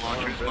torpedo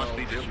launchers Alarm must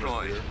be bell, Iblis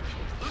destroyed. here.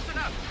 Loosen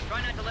up.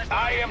 Try not to let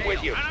I am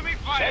with you. Enemy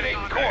fighters Setting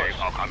on course. Ready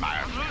for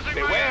command.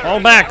 Beware Fall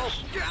of back.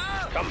 traps.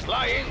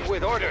 Complying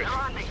with orders.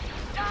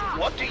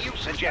 What do you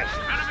suggest?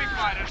 Enemy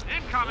fighters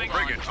incoming.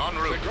 Bring it en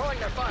route.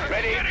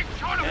 Ready? Getting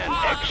torn An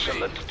apart.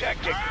 excellent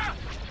tactic.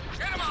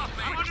 Get him off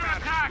me! I'm under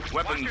attack.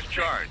 Weapons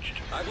charged.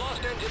 I've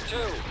lost engine 2.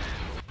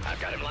 I've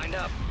got him lined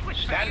up.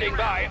 Standing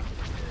by.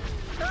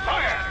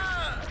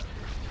 Fire.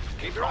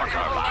 Keep your eyes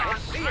on line.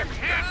 see him.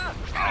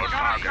 Our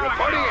target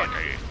Reporting in.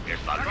 priority is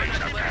the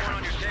laser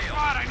cannon.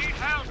 Squad, I need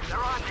help.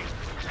 They're on me.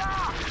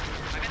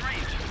 I'm in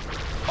range.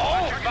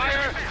 All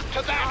fire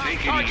to that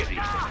target.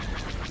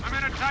 I'm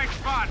in a tight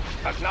spot.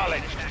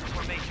 Acknowledged. Attack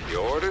formation.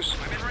 Your orders?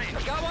 I'm in range.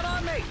 I've got one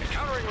on me.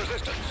 Countering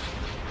resistance.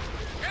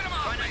 Get him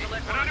off me.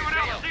 Did anyone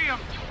else see him?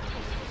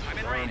 I'm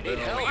in range. Need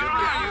help. Where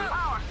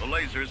are you? The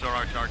lasers are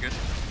our target.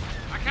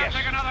 I can't Yes,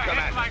 take another hit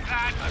Commander. like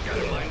that. I've got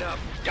him lined up.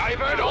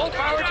 Divert all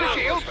power to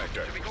shields.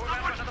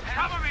 Someone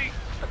cover me.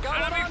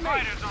 Enemy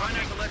fighters on Try me.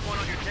 not to let one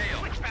on your tail.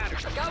 Which pattern?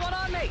 I've got one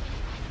on me.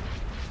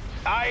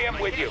 I am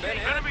with you.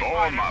 Enemy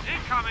Form fighters up.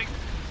 incoming.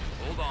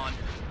 Hold on.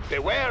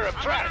 Beware of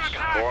I'm under traps.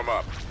 attack. Form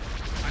up.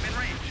 I'm in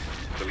range.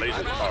 The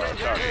lasers I've are on lost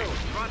engine target.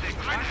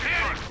 2. I'm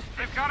hit.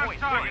 They've got us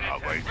targeted.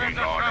 Awaiting Where's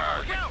the orders. cover?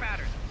 Which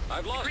pattern?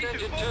 I've lost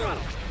engine 2.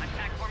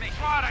 Attack formation.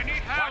 Squad, I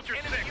need help. Watch your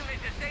enemy unit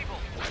disabled.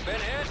 I've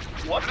been hit.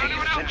 What do Did you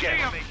anyone else see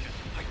suggest? him?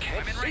 I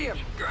can't see him.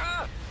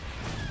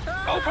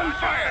 Open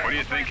fire. What are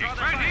you thinking?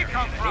 Where'd he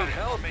come from?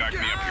 Help. Back me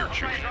up here,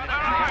 Chewie. Where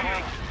are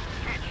you?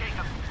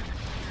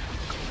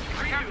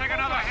 I can't take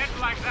another hit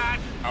like that.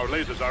 Our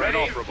lasers are Ready?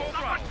 inoperable.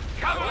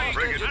 Cover me.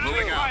 Bring it, Enemy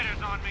moving out.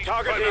 fighters on me.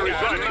 Target Ready. area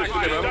is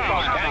maximum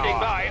down. Standing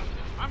by.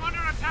 I'm under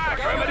attack.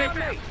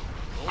 Affirmative.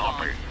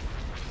 Copy.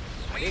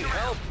 Need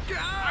help.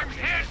 I'm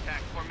hit.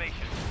 Attack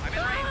formation. I'm in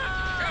range.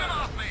 Get him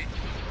off me.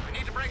 I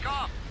need to break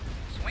off.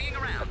 Swinging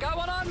around. I've got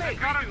one on me. They've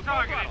got us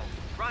targeted.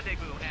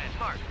 Rendezvous at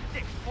mark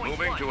 6.1.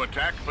 Moving to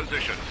attack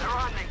position. They're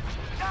on me.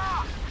 I've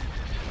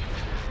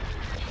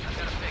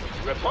got a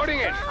fix. Reporting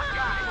in.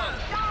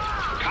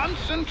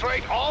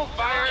 Concentrate all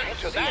fire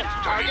to that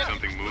Need target.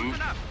 something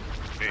moved?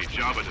 Hey,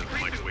 Jabba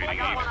doesn't like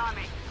waiting either.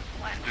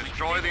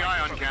 Destroy the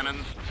ion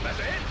cannons. That's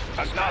it.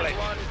 Acknowledged.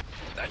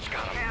 That's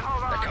got him.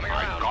 They're coming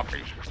around.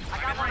 Copy.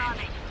 I'm in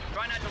range.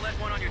 Try not to let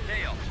one on your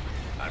tail.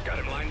 I've got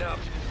him lined up.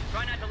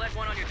 Try not to let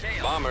one on your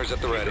tail. Bombers at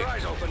the ready.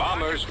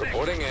 Bombers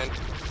reporting in.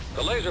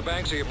 The laser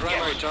banks are your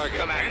primary Yes, target.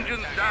 Commander.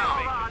 Engines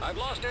down. I've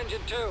lost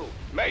engine 2.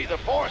 May the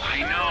force I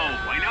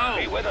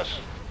know. be with us.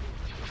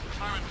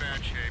 I'm in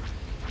bad shape.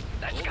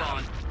 That's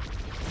got him.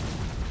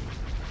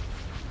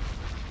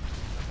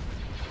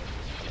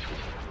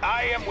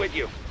 I am with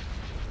you.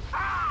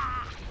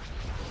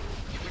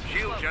 The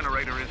shield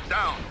generator is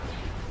down.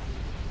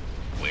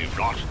 We've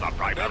lost the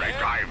primary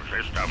drive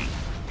system.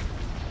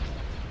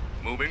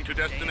 Moving to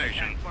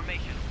destination.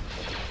 Formation.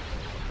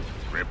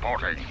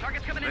 Reporting.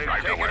 Target's coming in They've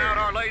fast. taken out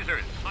our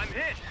lasers. I'm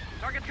hit.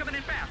 Target's coming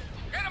in fast.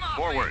 Get him off.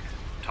 Forward.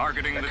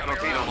 Targeting the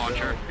torpedo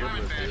launcher. I'm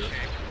in bad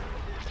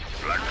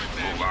shape. Let's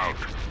move out.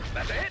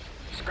 That's it.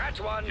 Scratch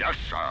one. Yes,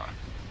 sir.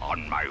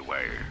 On my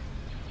way.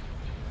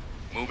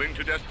 Moving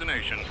to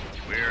destination.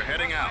 We're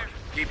heading out.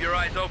 Keep your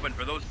eyes open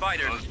for those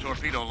fighters. Those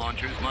torpedo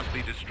launchers must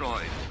be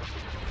destroyed.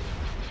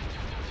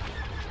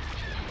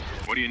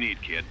 What do you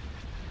need, kid?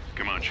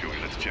 Come on, Chewie,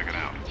 let's check it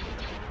out.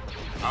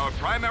 Our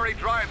primary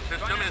drive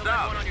system is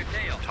out. On your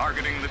tail.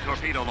 Targeting the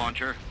torpedo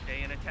launcher.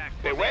 Stay in attack.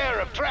 Beware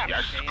of traps.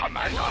 Yes,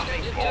 Commander.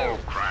 Full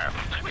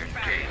craft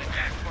engaged.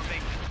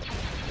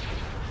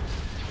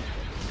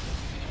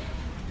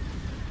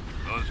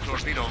 Those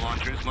torpedo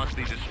launchers must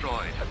be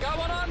destroyed. I've got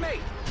one on me.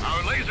 Our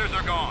lasers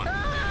are gone.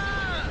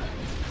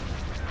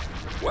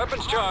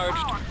 Weapons charged.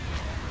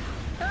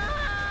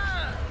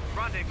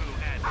 Rendezvous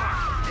at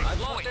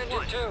I've lost engine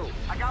 2.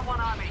 I got one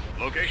on me.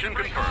 Location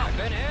I've confirmed.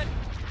 been hit.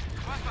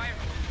 Crossfire.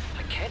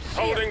 I can't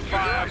see Holding it.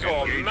 fire for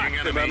Engaging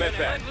maximum enemy.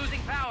 effect. I'm losing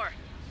power.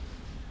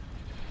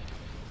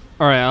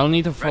 Alright, I'll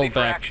need to fall Ready for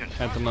back action.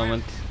 at the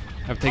moment.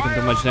 I've taken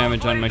too much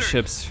damage on my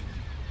ships.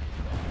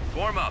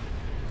 Form up.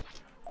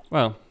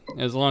 Well,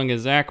 as long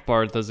as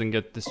Akbar doesn't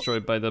get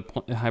destroyed by the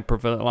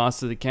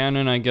hypervelocity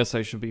cannon, I guess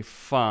I should be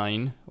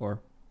fine. Or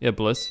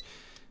Iblis.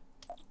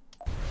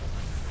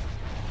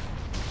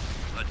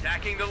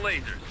 Attacking the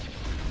lasers.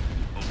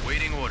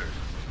 Awaiting orders.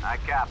 I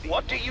copy.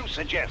 What do you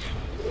suggest?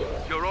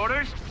 Your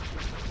orders?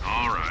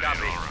 All right, Copy.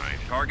 all right.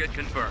 Target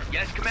confirmed.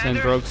 Yes,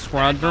 Commander. Send Rogue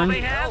Squadron.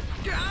 They have.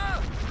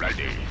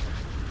 Ready.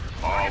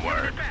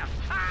 Forward.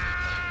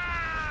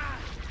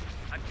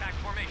 Attack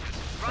formation.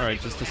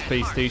 Alright, just a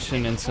space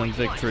station and some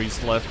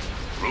victories left.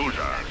 Cruiser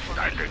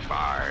standing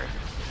by.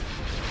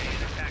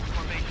 Attack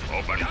formation.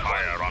 Open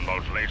fire on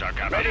those laser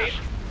cannons. Ready?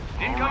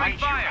 All Incoming right, Your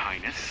fire.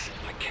 Highness.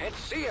 I can't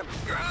see him.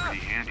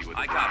 Pretty handy with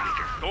I the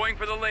copy. Going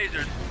for the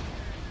lasers.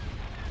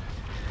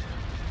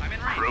 I'm in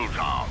range.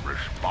 Cruiser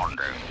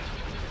responding.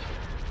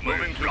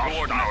 Moving We've to lost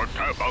coordinates.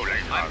 our turbo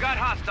lasers. I've got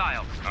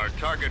hostiles. Our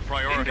target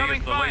priority Incoming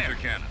is the fire. laser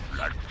cannon.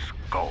 Let's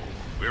go.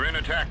 We're in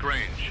attack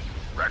range.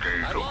 Ready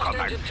I've to lost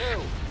commence. engine 2.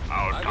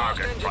 Our I've lost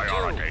target engine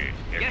priority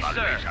is Yes, the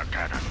sir. laser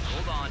cannons.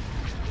 Hold on.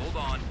 Hold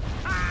on.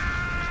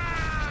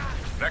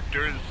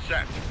 Vectors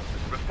set.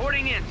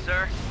 Reporting in,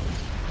 sir.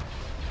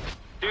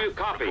 Do you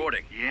copy?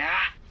 Reporting. Yeah?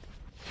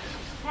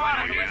 Try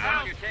not to yeah. let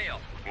down your tail.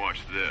 Watch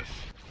this.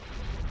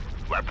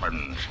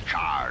 Weapons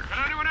charged.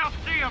 Can anyone else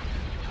see him?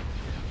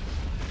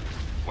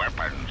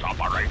 Weapons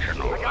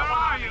operational. Where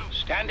are you?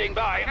 Standing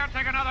by. Can't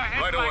take another hit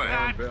Right like away.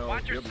 that.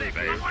 Watch your six.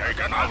 They've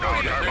taken out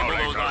our turbo Disable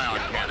those lasers. ion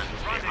cannons.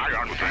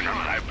 Ion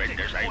cannons have been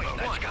disabled.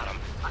 That's got him.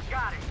 I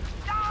got it.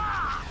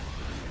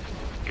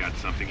 Got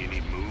something you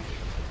need moved?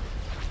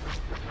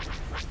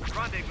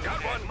 Rendezvous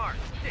at mark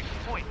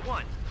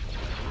 6.1.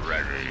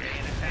 Ready.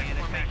 Stay in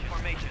attack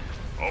formation.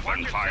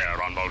 Open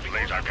fire on those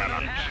laser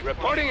cannons.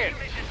 Reporting in.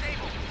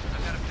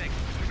 I've got a fix.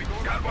 Can we go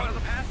around one of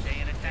the pass? Stay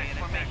in attack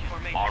formation.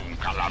 On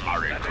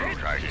calamari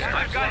cruiser here.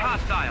 I've got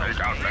hostiles.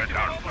 Take out that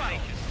down.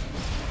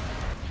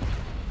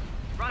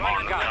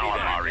 On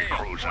calamari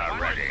cruiser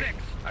ready.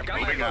 I've got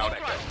Moving my out.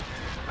 prospector.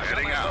 I've got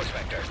Heading my out.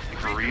 prospector.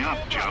 Hurry up,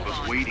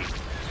 Jabba's waiting.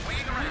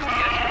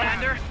 Yes,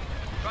 Commander.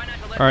 Try not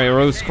to let Alright, down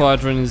Rogue your tail.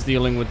 Squadron is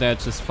dealing with that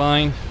just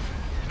fine.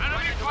 Try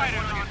not to let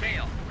one on your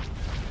tail.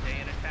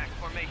 Stay in attack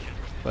formation.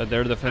 But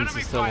their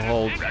defenses still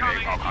hold. Ready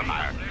for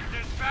command.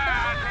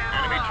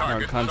 Enemy Are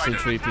target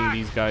concentrating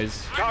these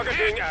guys.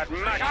 Targeting at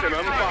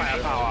maximum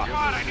firepower.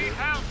 I need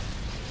help.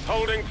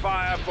 Holding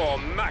fire for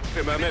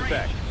maximum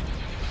effect.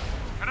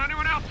 Can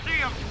anyone else see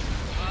him?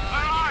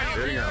 Where are you?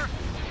 Heading out.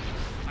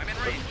 I'm in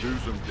range. Do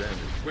some damage.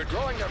 We're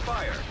drawing their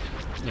fire.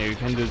 Yeah, you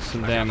can do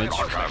some damage.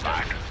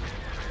 Quarterback.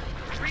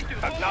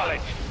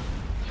 Acknowledged.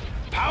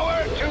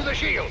 Power to the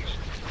shields.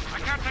 I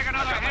can't take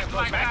another hit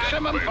like that.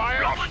 Maximum We've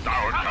fire. lost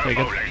our Take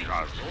turbo it.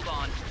 lasers. Hold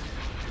on.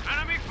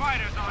 Enemy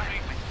fighters on me.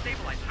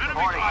 Stabilize.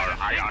 Enemy Our fighters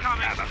ion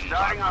incoming. cannons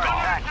are gone.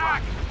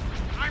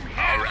 I'm hit.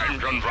 Our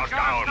engines are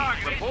down.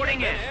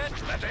 Reporting in.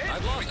 That's it.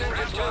 I've lost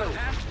engine 2. I've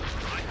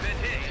been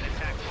hit in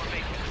attack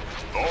formation.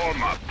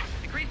 Form up.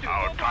 Decrease to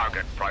Our full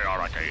target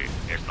priority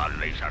is the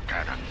laser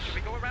cannons. Should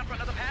we go around for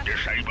another pass?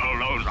 Disable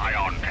those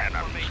ion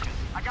cannons.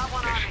 I got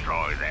one on me.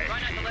 Destroy their Try not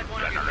to shield let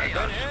one of your Been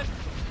generators. hit.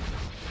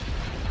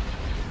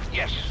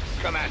 Yes,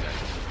 Commander.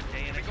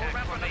 Stay in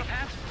attack formation. Stay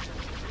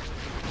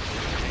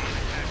in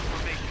attack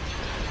formation.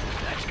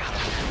 That's got it.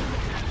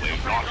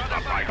 We've lost the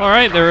fight.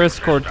 Alright, their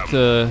escort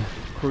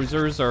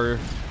cruisers are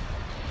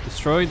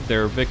destroyed.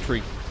 Their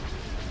victory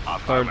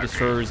Star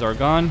Destroyers are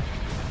gone.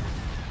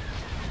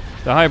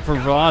 The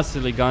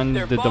hypervelocity gun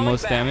They're did the falling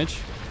most back. damage.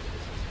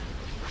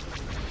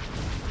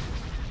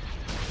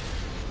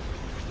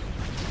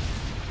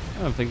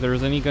 I don't think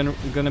there's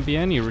gonna be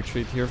any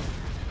retreat here.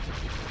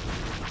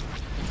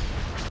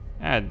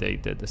 Ah, they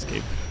did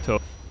escape.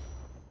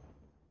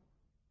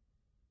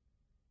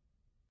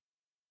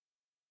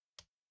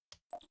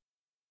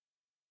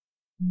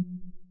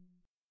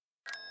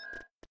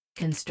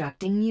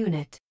 Constructing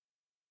unit.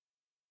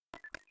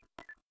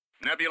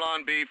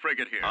 Nebulon B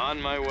frigate here. On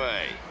my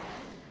way.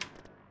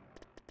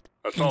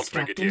 Assault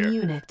frigate Constructing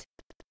here. unit.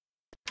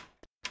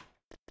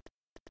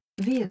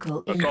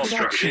 Vehicle in Assault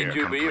frigate production.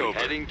 here. 2B over.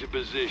 Heading to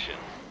position.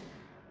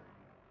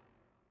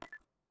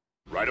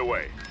 Right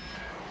away.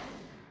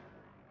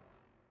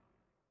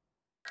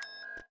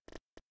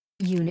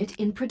 Unit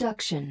in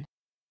production.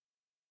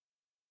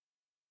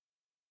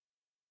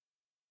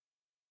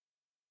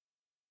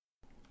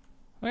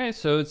 Okay,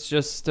 so it's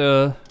just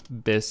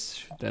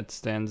Biss that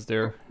stands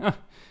there. Huh.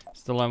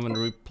 Still haven't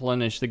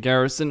replenished the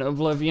garrison of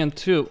Levian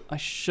 2. I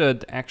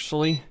should,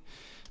 actually.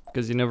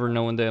 Because you never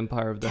know when the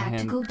Empire of the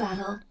Tactical Hand...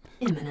 battle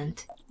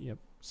imminent. Yep,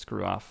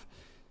 screw off.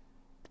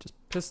 Just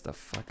piss the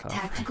fuck off.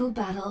 Tactical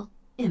battle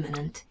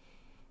imminent.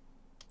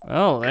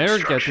 Well, they're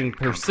getting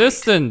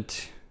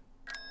persistent.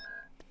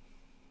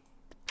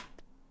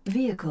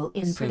 Vehicle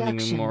in Sending me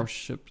production. more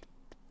ships.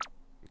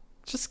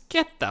 Just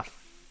get the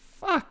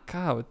fuck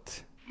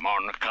out.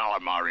 Mon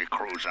Calamari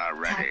cruiser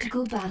ready.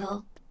 Tactical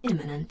battle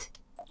imminent.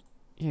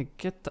 Yeah,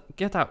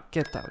 get out.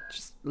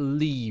 Just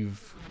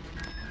leave.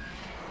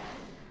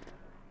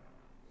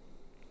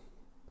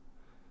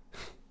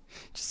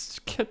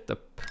 Just get the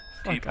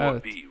fuck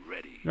out. T4B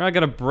ready. You're not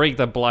gonna break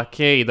the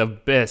blockade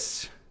of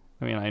Biss.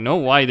 I mean, I know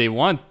why they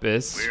want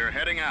Biss. We're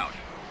heading out.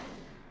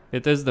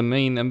 It is the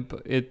main.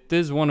 It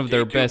is one of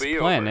their best T2B over.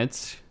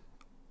 planets.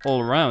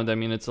 All around. I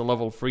mean, it's a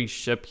level 3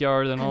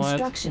 shipyard and all that.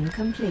 Construction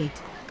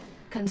complete.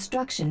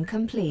 Construction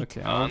complete.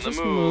 Okay, I'll On the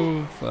just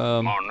move.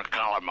 move. Mon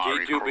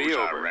Calamari T2B cruiser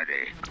over.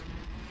 ready.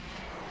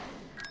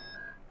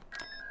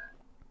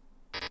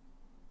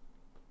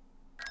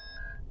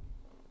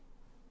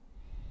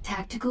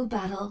 Tactical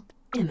battle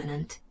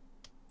imminent.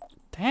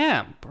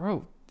 Damn,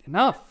 bro,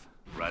 enough.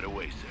 Right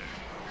away, sir.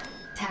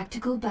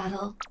 Tactical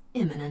battle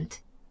imminent.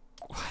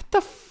 What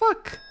the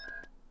fuck?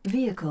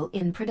 Vehicle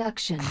in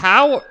production.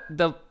 How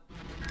the?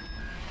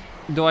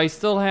 Do I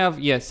still have?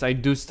 Yes, I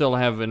do still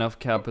have enough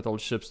capital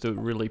ships to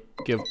really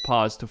give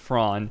pause to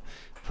Thrawn.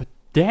 But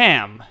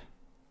damn,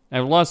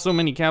 I've lost so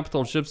many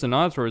capital ships in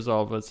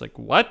auto-resolve. It's like,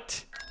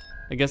 what?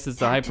 I guess it's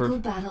the Tactical hyper.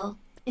 battle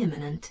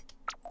imminent.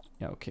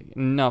 Yeah, okay,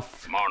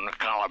 enough. Mon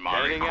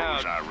Calamari Heading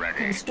out. cruiser ready.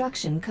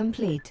 Construction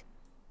complete.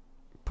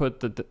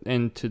 Put the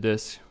end to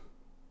this.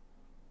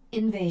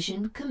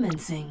 Invasion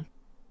commencing.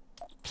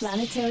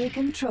 Planetary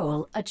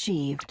control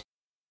achieved.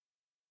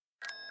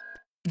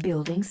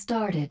 Building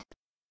started.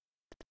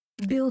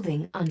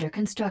 Building under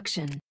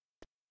construction.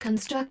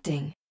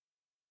 Constructing.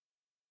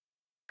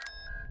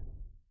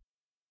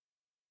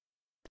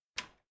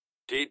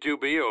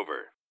 T2B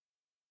over.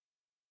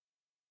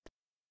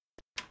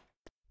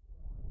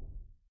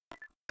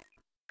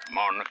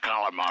 Mon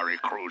Calamari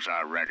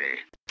cruiser ready.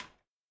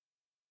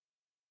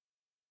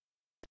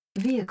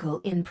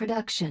 Vehicle in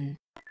production.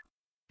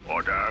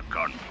 Order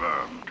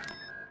confirmed.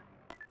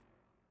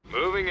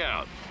 Moving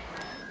out.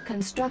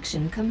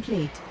 Construction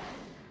complete.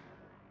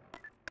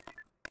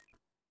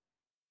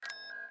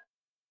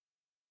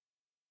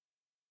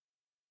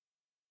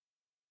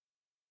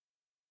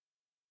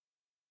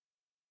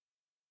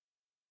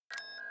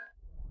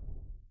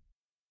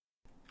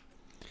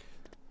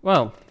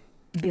 Well,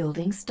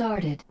 Building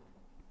started.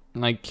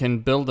 I can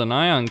build an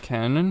ion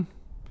cannon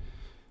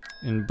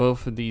in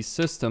both of these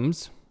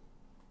systems.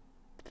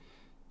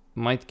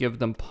 Might give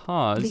them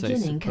pause, I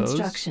Beginning suppose.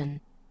 construction.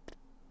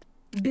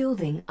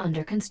 Building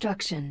under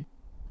construction.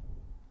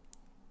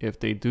 If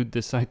they do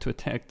decide to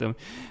attack them.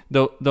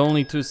 The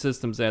only two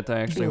systems that I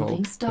actually Building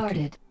hold.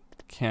 started.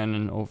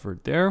 Cannon over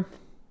there.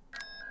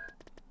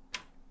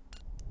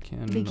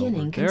 Cannon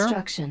Beginning over there.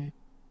 construction.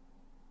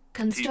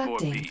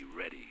 Constructing. T4B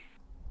ready.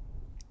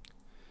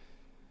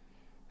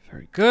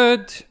 Very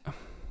good.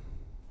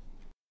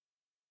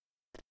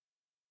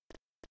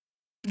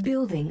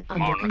 Building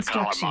under Mon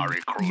construction.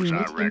 Calamari cruiser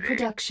Unit in ready.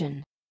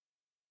 production.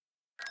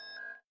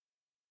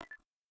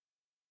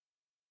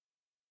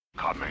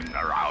 Coming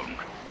around.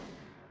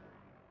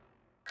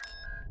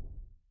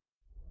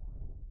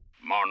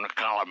 Mon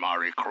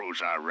Calamari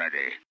cruiser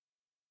ready.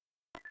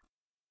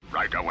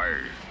 Right away.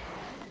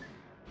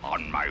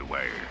 On my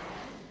way.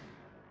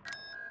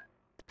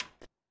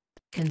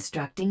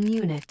 Constructing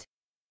unit.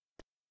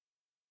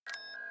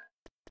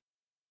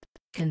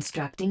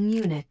 Constructing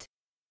unit.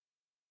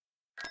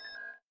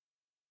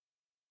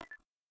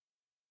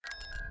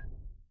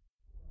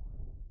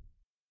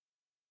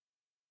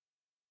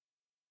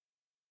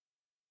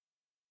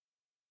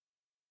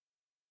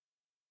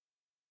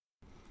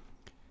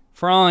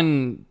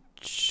 Thrawn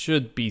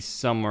should be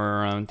somewhere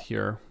around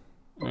here.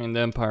 I mean, the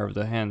Empire of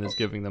the Hand is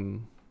giving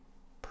them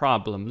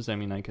problems. I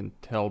mean, I can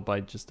tell by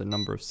just the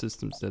number of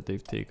systems that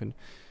they've taken.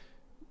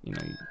 You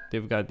know,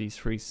 they've got these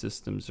 3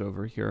 systems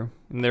over here.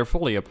 And they're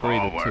fully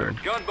upgraded Forward.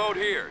 too. Gunboat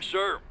here,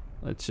 sir.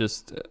 Let's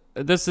just...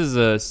 this is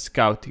a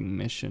scouting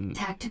mission.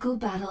 Tactical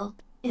battle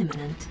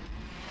imminent.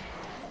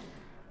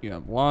 You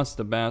have lost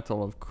the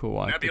Battle of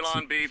Kuwait.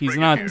 Nebulon B He's frigate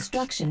not... here.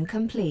 Construction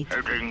complete.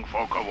 Heading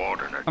for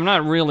coordinates. I'm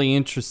not really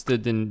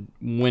interested in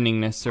winning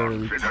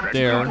necessarily Tactical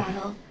there.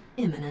 Battle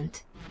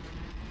imminent.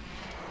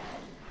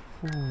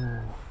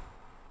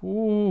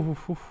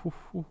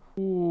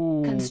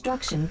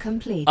 Construction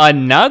complete.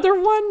 Another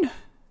one?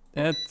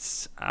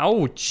 That's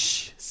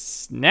ouch.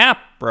 Snap,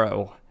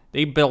 bro.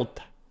 They built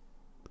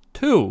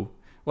 2.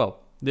 Well,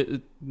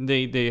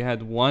 they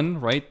had 1,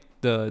 right?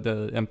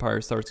 The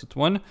Empire starts with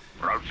 1.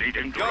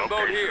 Proceeding to Gunboat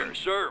location. here,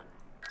 sir.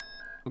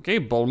 Okay,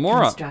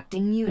 Balmora.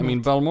 Constructing unit. I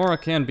mean, Balmora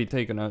can be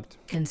taken out.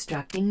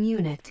 Constructing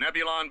unit.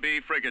 Nebulon B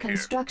frigate here.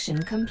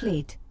 Construction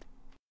complete.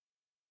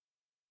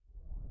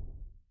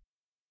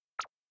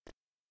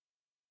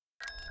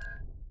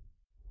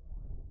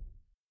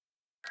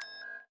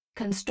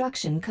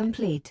 Construction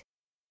complete.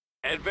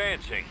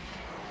 Advancing.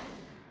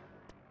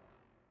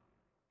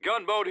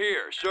 Gunboat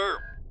here, sir.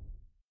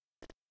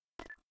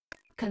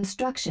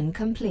 Construction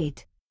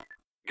complete.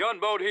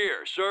 Gunboat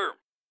here, sir.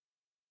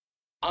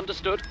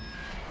 Understood.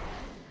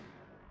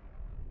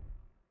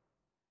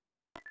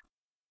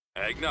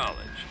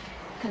 Acknowledged.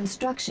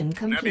 Construction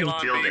complete.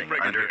 Nebulon B Building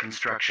frigate under here.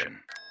 construction.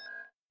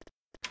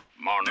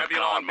 Mon Nebulon B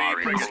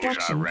calamari cruiser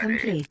Construction ready.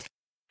 complete.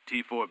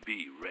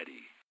 T4B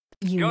ready.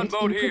 Unit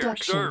Gunboat in here,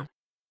 production. sir.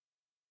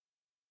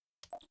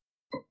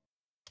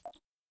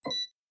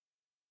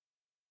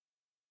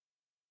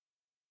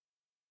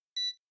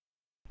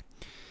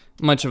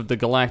 Much of the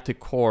galactic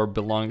core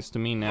belongs to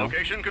me now.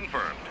 Location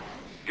confirmed.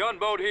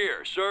 Gunboat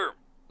here, sir.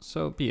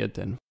 So be it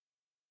then.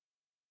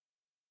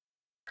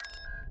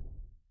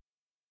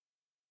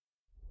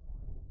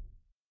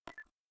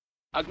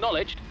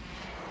 Acknowledged.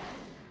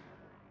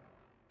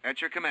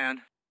 At your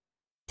command.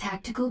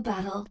 Tactical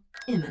battle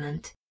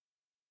imminent.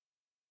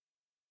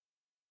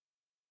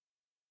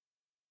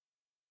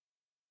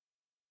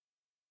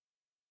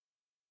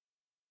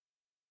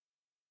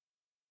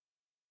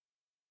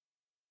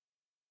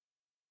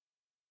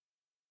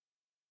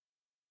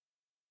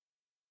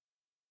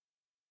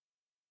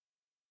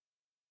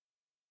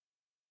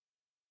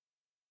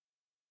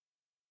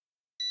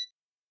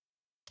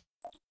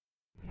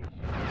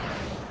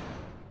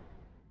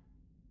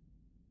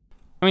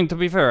 I mean, to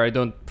be fair, I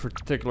don't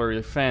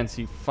particularly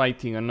fancy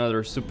fighting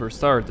another Super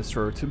Star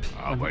Destroyer, to be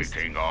honest.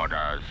 Awaiting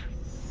orders.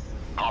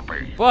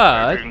 Copy.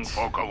 But- Waiting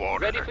for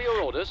coordinates. Ready for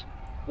your orders.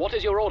 What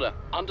is your order?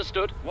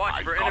 Understood.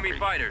 Watch for enemy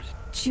fighters.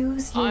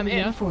 Choose your I'm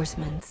here.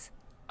 reinforcements.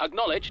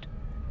 Acknowledged.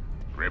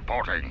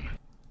 Reporting.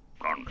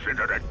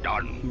 Consider it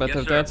done. But Yes,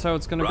 if sir. that's how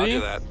it's gonna Roger be,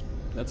 that.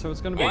 that's how it's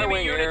gonna be. My Enemy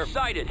wing unit here.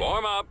 sighted.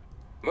 Form up.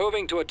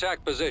 Moving to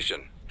attack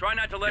position. Try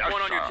not to let Yes,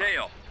 one on your sir.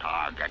 tail.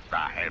 Target the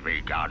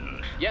heavy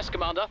guns. Yes,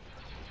 Commander.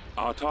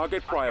 Our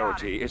target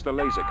priority is the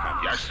laser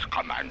cannon. Yes,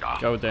 Commander.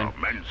 Go then.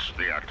 Commence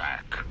the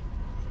attack.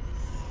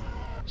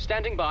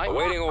 Standing by.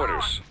 Awaiting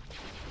orders.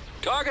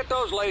 Target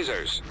those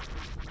lasers.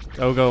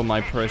 Go,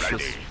 my precious.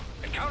 Ready.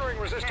 Encountering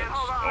resistance.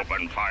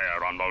 Open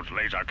fire on those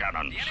laser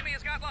cannons. The enemy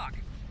has got lock.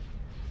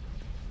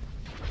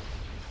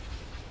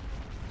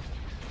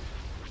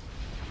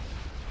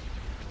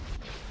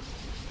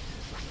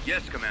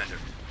 Yes, Commander.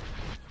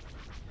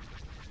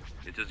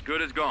 It's as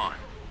good as gone.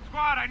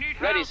 Squad, I need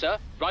help. Ready, sir.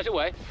 Right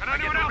away. Can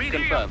anyone else see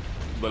him? Confirmed.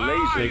 The Take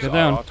lasers it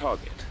down. are our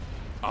target.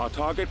 Our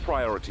target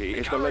priority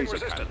is the Encountering laser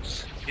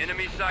resistance.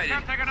 Enemy sighted.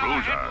 Can't take another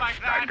hit Cruiser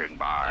like that. standing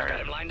by. Got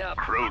it lined up.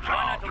 Cruiser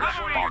Try not to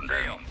let one on your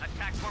tail. responding.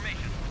 Attack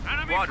formation.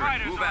 Enemy Squadron,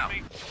 fighters move on out.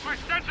 me. My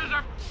sensors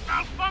are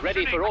malfunctioning.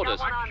 Ready for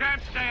orders. I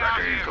can't stay out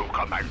Ready here. to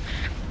commence.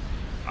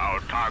 Our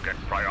target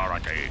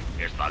priority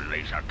is the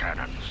laser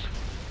cannons.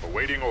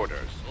 Awaiting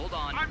orders. Hold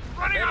on. I'm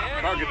running out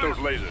of Target those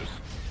fuel. lasers.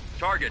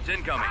 Targets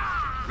incoming.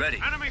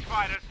 Ready. Enemy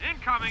fighters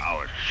incoming.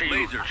 Our shield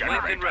Lasers linked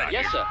generator and ready.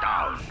 Yes, is sir.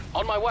 down.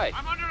 On my way.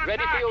 I'm under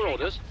Ready attack. for your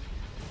orders.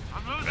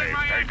 I'm losing They've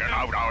my taken engine.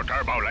 out our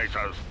turbo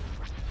lasers.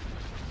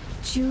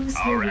 Choose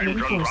your Our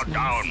engines are reinforcements.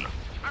 down.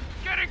 I'm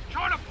getting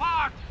torn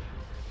apart.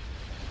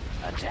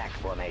 Attack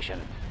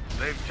formation.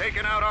 They've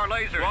taken out our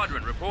lasers.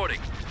 Squadron reporting.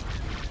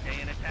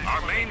 Stay in attack.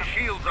 Our main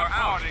shields are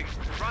out. Reporting.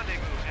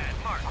 Rendezvous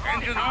at mark.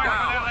 Engines Going for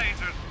down. their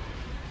lasers.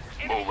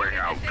 Enemy Moving unit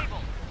out.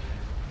 disabled.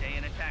 Stay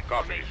in attack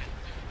Copy. formation.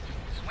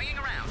 Swinging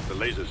around. The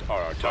lasers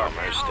are our target.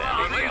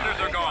 Our lasers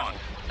are gone.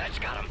 That's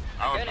got him.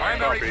 Our Good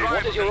primary hit. drive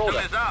What is your system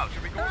order? is out.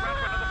 Should we go around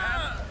to another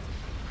path?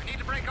 I need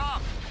to break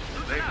off.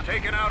 They've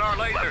taken out our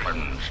lasers.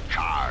 Weapons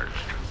charged.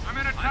 I'm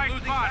in a I'm tight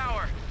losing spot.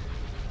 power.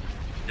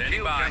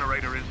 Shield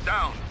generator is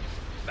down.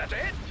 That's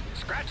it.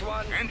 Scratch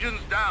one. Engines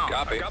down.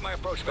 Copy. Got my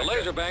approach The vector.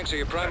 laser banks are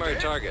your primary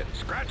target.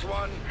 Scratch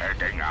one.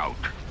 Heading out.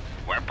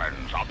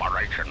 Weapons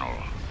operational.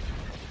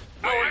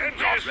 Our We've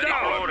engine lost is down.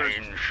 our Orders.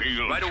 main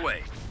shield. Right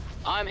away.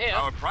 I'm here.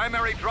 Our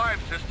primary drive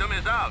system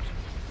is out.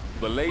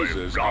 The We've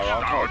lasers are lost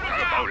our our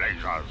target. turbo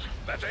lasers.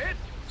 That's it.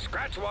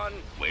 Scratch one.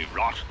 We've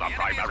lost the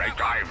primary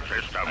drive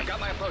system. I got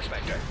my approach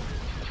vector.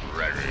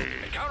 Ready.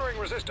 Encountering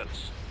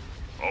resistance.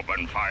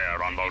 Open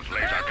fire on those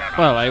laser cannons.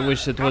 Well, I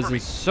wish it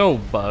wasn't so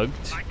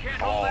bugged. I can't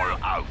Fall hold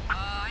out. out.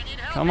 I need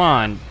help. Come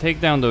on,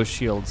 take down those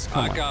shields.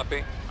 Come I on.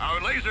 copy. Our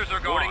lasers are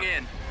going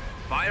in.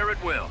 Fire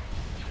at will.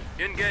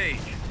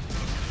 Engage.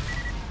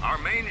 Our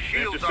main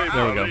shields are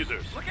There we out. go.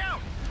 Lasers. Look out.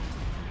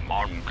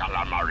 Mon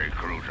calamari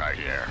cruiser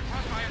here.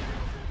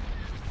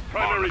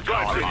 Primary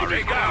drive system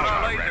is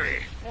down. Ready.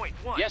 Point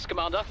one. Yes,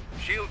 Commander.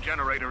 Shield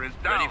generator is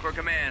down. Ready for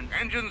command.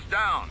 Engines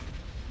down.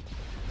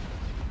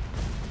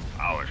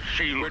 Our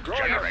shield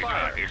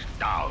generator is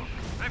down.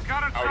 They've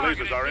got a Our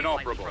target. lasers are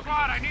inoperable.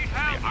 Squad, I need The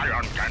help.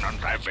 ion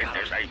cannons have been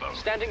disabled.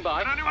 Standing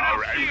by. Can anyone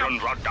Our else see 'em?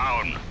 engines are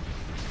down.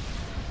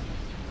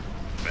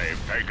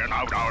 They've taken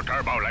out our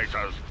turbo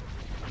lasers.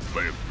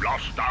 We've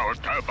lost our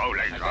turbo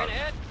lasers.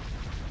 hit.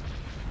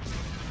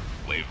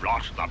 We've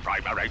lost the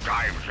primary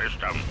drive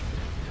system.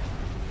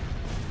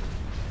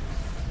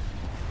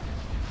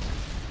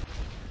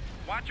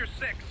 Watch your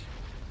six.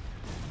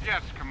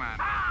 Yes,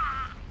 Commander.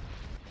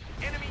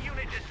 Enemy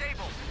unit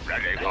disabled.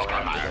 Ready for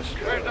command.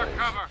 Where's their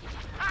cover?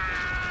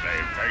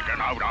 They've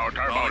taken out our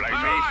turbo Where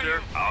are lasers.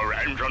 you? Our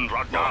engines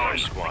are down.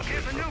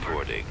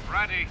 Reporting.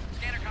 Ready.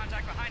 Scanner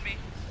contact behind me.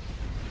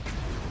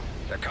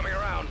 They're coming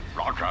around.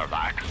 Roger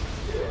that.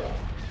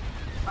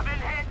 I've been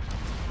hit.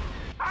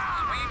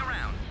 Swinging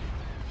around.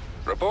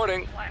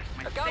 Reporting.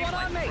 I've got one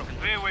on me.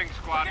 V-wing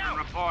squadron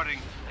reporting.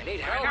 I need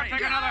I help. can't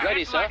take another Ready,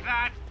 hit sir. like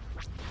that.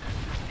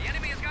 The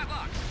enemy has got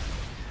locked.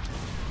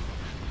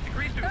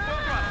 Decrease to full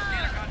throttle.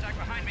 Scanner contact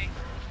behind me.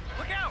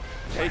 Look out!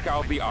 Take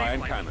out the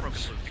ion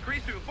cannons.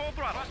 Decrease to full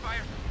throttle.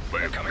 Fire.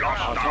 We've Our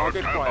lost our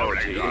target turbo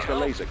priority is the lasers.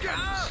 laser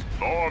cannons.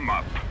 Form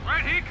up.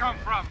 Where'd he come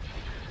from?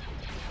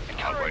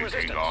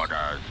 Awaiting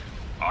orders.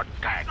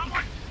 Attack.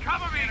 Someone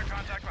cover me. Scanner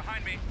contact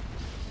behind me.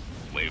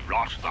 We've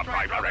lost the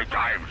primary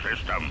drive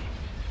system.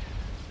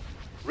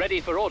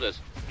 Ready for orders.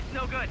 It's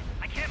no good.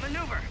 I can't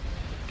maneuver.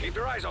 Keep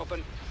your eyes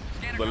open.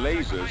 Scanner The contact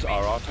lasers behind me.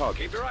 are our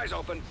target. Keep your eyes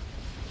open.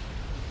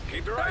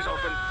 Keep your eyes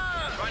open.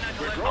 Try not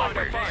to We're let drawing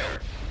go. to fire.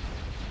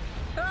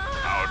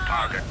 Our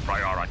target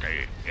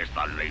priority is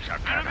the laser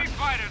Enemy cannon.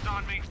 fighters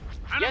on me.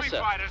 Enemy Yes, sir.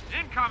 fighters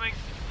incoming.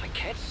 I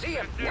can't see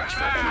him. Watch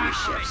for enemy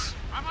ships.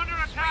 I'm under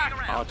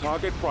attack. Our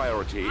target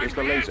priority is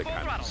the laser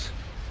cannons.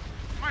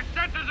 My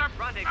sensors are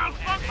Rendezvous.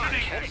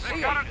 malfunctioning.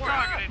 They got us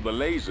targeted. The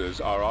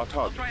lasers are our Try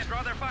target. and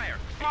draw their fire.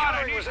 Squad,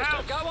 I need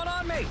help. Got one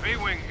on me.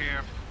 V-wing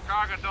here.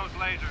 Target those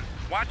lasers.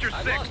 Watch your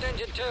I six. lost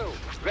engine 2.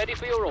 Ready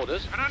for your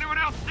orders. Can anyone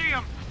else see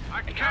him? I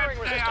can't Encountering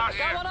stay resistance. out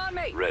Got here. one on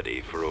me.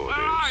 Ready for Where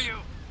are you?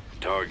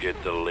 Target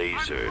the I'm running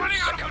out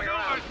of Coming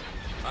around. maneuvers.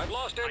 I've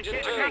lost engine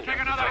I can't take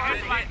another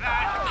hit like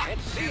that.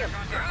 Can't see him.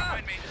 Coming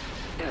around.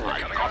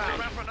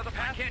 Around for another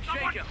pass. Can't shake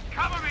Someone him.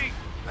 cover me.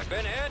 I've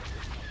been hit.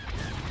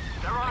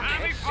 They're on.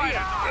 Enemy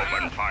fighters.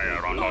 Open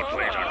fire on those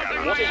laser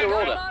cannons. What is your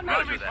order?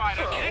 Enemy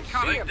fighters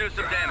incoming. Do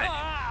some damage.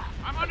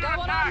 I'm under Got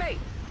one on attack. me.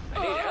 I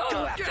need help.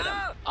 After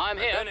them. I'm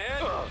here. Been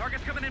hit.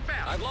 Target's coming in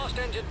fast. I've lost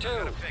engine 2.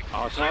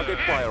 Our target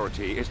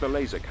priority is the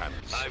laser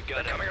cannons. I've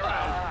got coming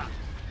around.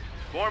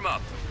 Form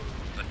up.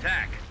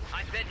 Attack.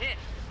 I've been hit.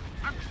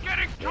 I'm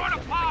getting torn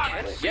apart.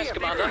 Yes,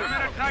 Commander.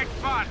 I'm in a tight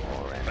spot.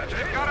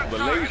 They've got us The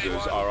targeted.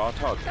 lasers are our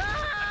target.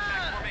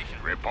 Formation.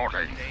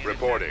 Reporting.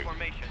 Reporting.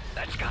 Formation.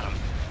 That's got him.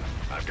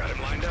 I've got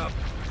him lined up.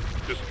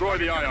 Destroy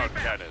the ion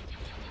cannon.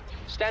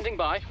 Standing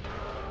by.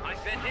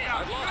 I've been hit.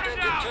 I've lost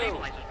engine two.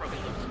 Stabilizers broken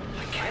loose.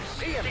 I can't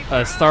see him.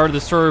 A Star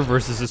Destroyer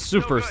versus a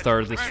Super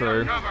Star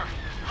Destroyer. Cover.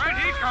 Where'd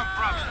he come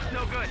from?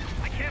 No good.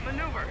 I can't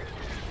maneuver.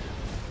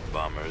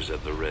 Bombers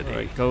at the ready.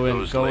 Alright, go in,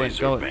 Those go in,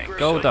 laser go banks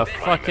go are the the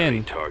fuck primary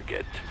in.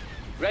 Target.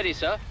 Ready,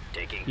 sir.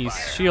 Taking These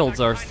fire. shields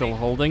are still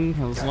holding,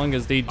 as long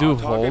as they do Our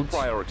target hold.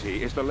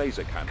 priority is the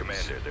laser cannons.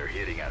 Commander, they're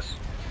hitting us.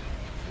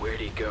 Where'd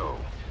he go?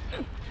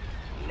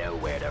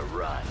 Nowhere to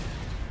run.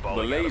 The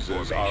Falling out of lasers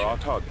are formation. our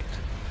target.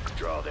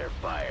 Draw their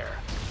fire.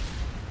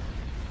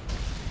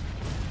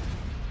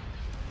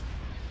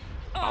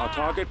 Our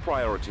target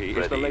priority is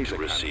the Ready laser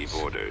to receive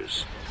cannons.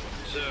 orders.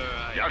 Sir,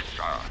 Yes,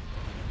 sir.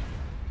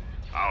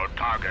 Our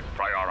target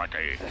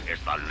priority is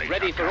the laser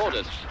Ready for cannons.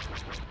 orders.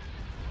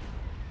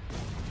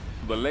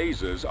 The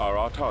lasers are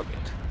our target.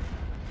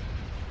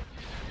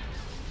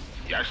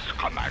 Yes,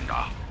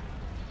 Commander.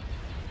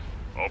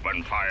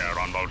 Open fire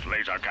on those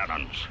laser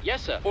cannons.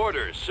 Yes, sir.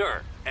 Orders,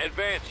 sir.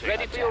 Advancing.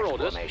 Ready for your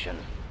orders. Formation.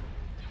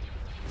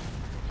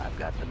 I've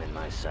got them in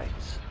my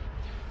sights.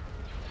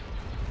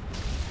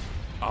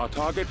 Our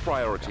target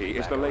priority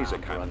is the Back laser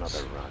around for cannons.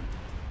 another run.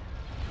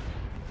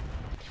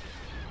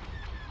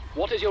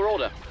 What is your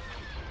order?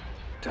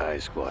 TIE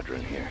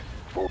squadron here.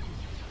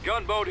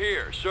 Gunboat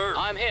here, sir.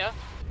 I'm here.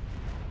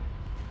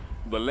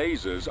 The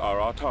lasers are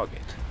our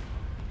target.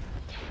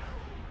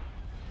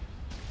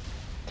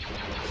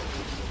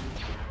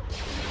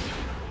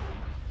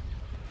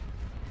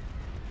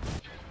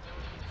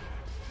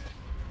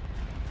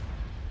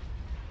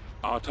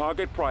 Our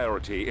target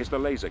priority is the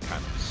laser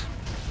cannons.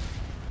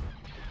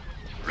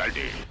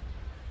 Ready.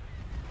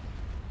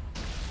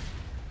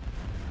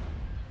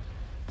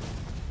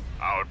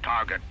 Our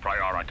target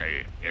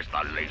priority is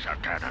the laser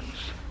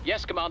cannons.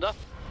 Yes, Commander.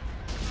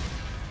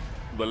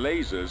 The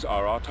lasers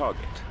are our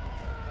target.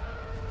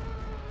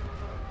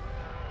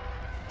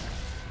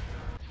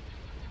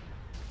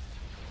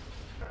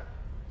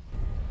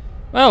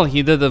 Well,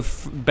 he did a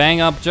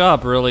bang-up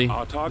job, really,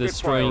 Our target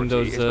destroying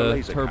priority those is the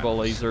laser turbo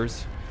cannons.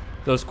 lasers.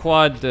 Those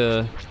quad,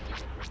 those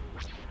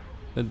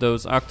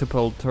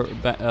octopode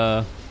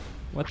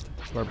What?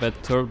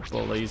 Corvette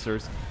turbo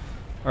lasers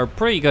are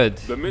pretty good.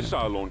 The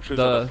missile launchers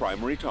The are the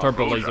primary target.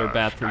 turbo laser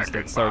batteries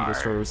that Star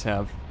Destroyers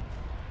have.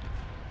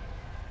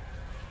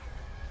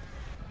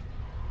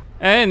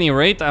 At any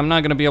rate, I'm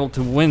not gonna be able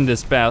to win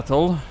this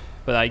battle,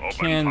 but I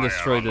can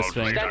destroy this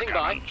thing. Standing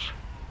by.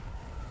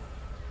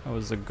 That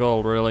was the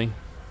goal, really.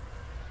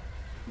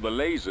 The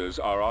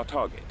lasers are our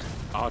target.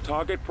 Our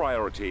target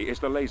priority is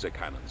the laser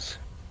cannons.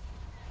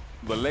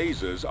 The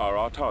lasers are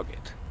our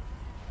target.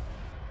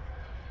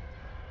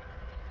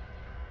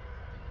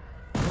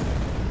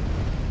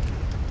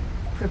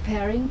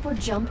 Preparing for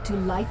jump to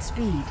light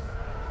speed.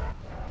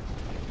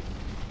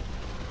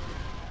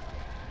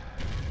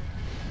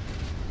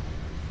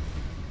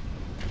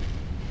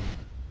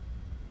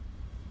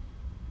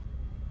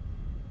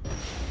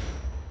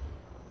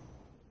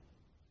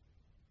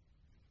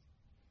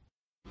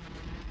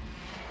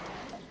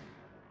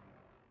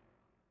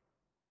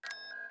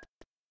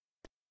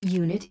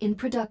 Unit in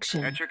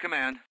production. At your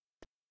command.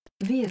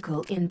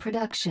 Vehicle in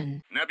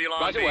production.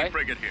 Nebulon Right B away.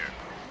 frigate here.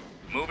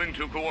 Moving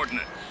to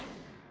coordinates.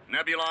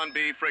 Nebulon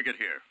B frigate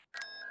here.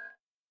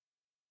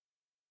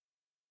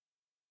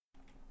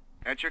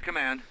 At your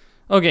command.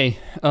 Okay,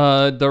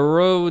 the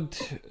road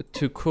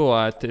to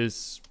Kuat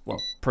is, well,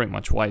 pretty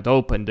much wide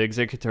open. The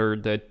executor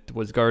that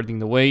was guarding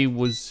the way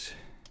was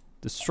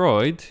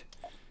destroyed.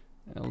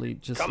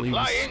 Just leaves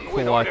Complying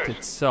with Kuat orders.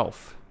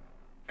 itself.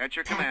 At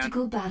your command.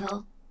 Tactical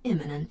battle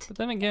imminent. But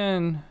then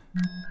again,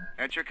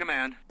 At your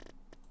command.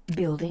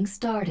 Building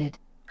started.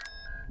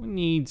 who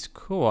needs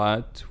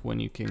Kuat when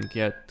you can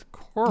get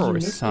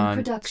Coruscant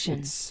production.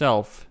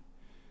 itself?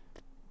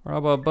 Or how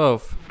about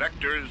both?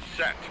 Vectors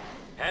set.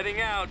 Heading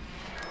out.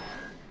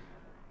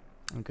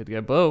 I could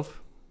get both.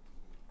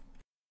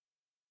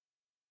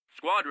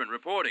 Squadron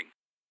reporting.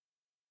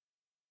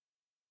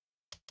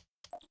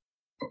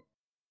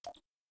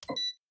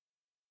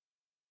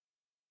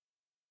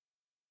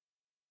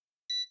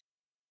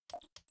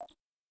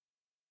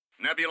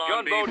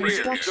 Nebulon B Gunboat here,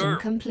 frigate. Construction sir.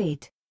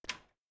 complete.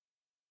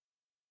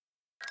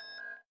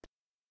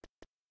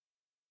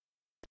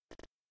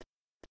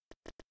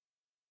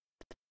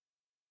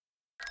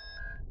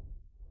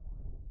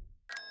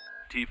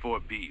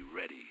 T4B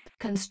ready.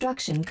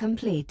 Construction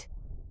complete.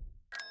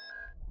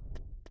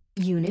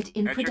 Unit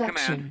in At your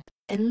production. command.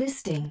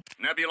 Enlisting.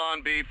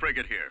 Nebulon B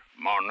frigate here.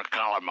 Mon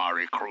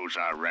Calamari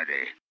cruiser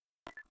ready.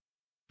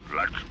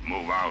 Let's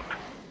move out.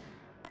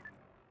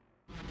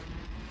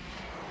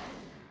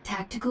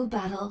 Tactical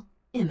battle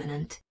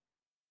imminent.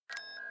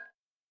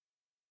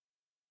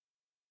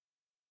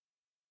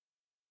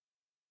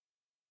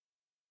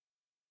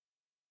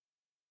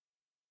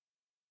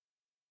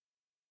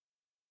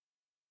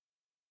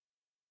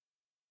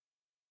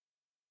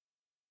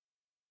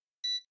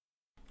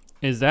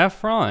 Is that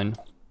Thrawn?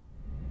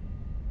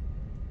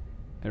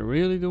 I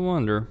really do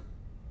wonder.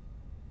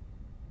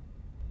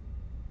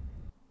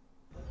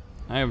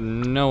 I have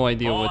no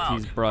idea what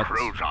he's brought.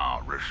 Cruiser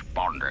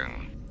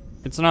responding.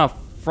 It's not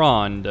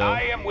Thrawn, though.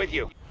 I am with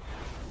you.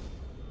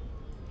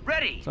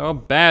 Ready. So how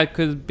bad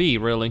could it be,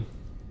 really?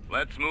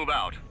 Let's move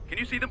out. Can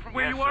you see them from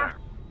where Yes, you are? sir.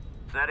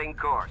 Setting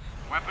course.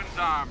 Weapons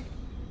armed.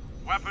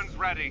 Weapons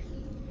ready.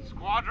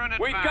 Squadron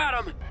advance. We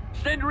got them.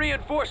 Send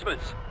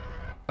reinforcements.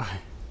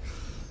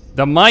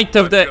 The might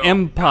of the Let's go.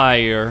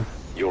 Empire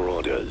Your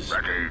orders.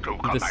 Ready to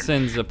commence.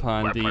 descends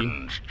upon thee.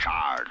 Weapons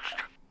charged.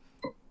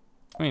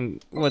 I mean,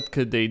 what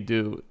could they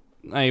do?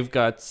 I've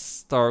got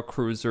Star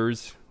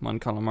Cruisers, Mon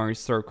Calamari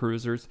Star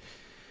Cruisers,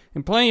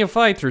 and plenty of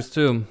fighters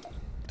too,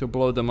 to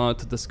blow them out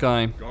to the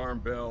sky.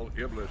 Garmbell,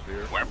 Iblis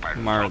here. Weapons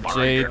Mara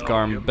operational. Jade,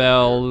 Garm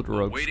Bell,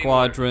 Rogue Awaiting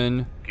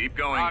Squadron. Keep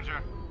going.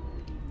 Roger.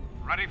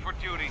 Ready for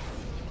duty.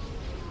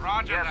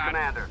 Roger Yes, that.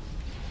 Commander.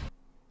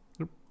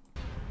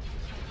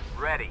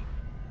 Ready.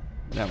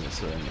 That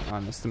was an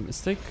honest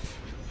mistake.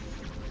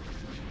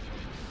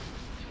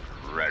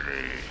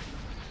 Ready.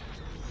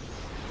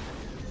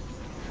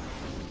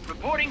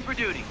 Reporting for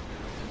duty.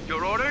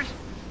 Your orders?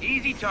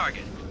 Easy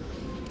target.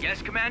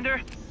 Yes,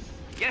 Commander?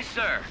 Yes,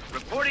 sir.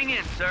 Reporting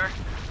in, sir.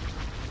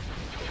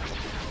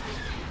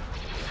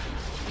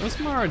 What's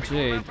Mara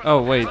Jade?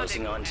 Oh wait,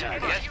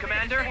 Yes,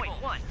 Commander?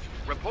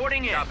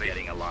 Reporting in.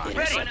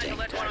 Ready.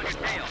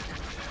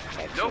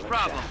 No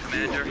problem,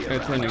 Commander.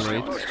 at any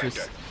rate,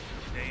 just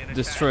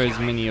destroy as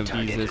many of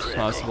these as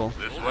possible.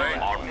 This way.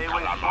 Mon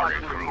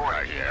Calamari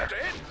cruiser here.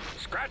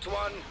 Scratch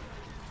one.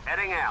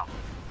 Heading out.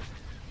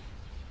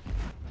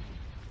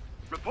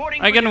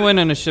 Reporting I for can duty. win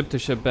in a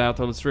ship-to-ship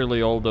battle. It's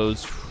really all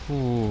those.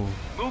 Whew.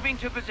 Moving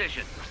to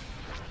position.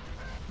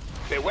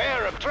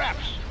 Beware of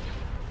traps.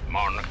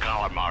 Mon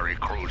Calamari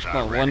cruiser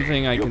Well, ready. one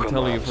thing I can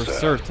tell you for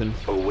certain,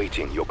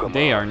 Awaiting your command.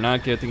 they are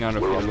not getting out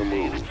of We're on the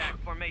here. move. Attack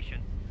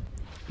formation.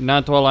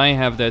 Not while I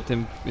have that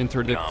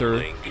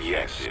interdictor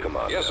Yes,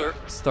 Commander. Yes, sir.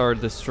 Star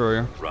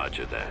Destroyer.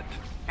 Roger that.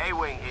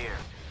 A-wing here.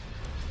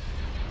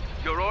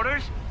 Your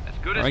orders? As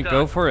good as Alright, done.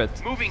 go for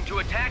it. Moving to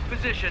attack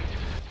position.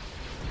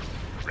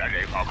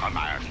 Ready for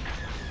command.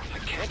 I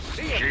can't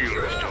see it.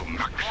 Shields to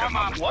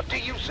maximum. What do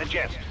you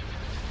suggest?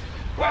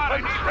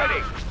 Weapons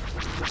ready.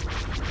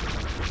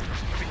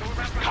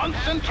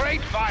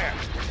 Concentrate fire.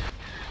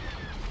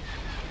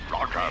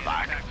 Roger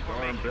that.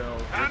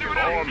 Anyone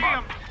else see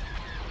him?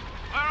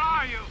 Where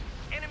are you?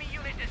 Enemy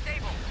unit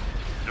disabled.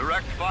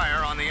 Direct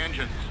fire on the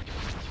engines.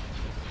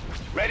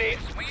 Ready.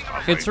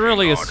 It's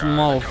really a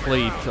small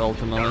fleet,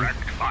 ultimately, Direct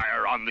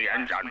fire on the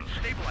engines.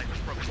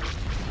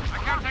 I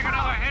can't take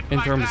another hit in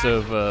like terms that.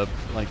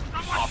 of, like...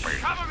 Copy.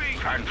 Cover me.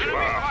 Transfer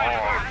all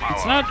power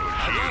It's not...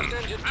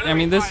 to sea. I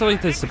mean, this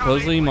fleet is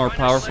supposedly more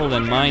powerful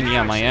than mine.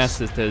 Yeah, my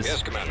ass it is.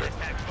 Yes, Commander.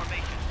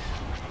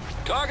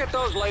 Target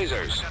those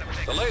lasers.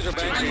 The laser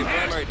banks are your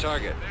primary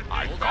target.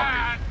 I copy.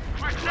 Dad,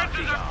 my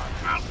sensors are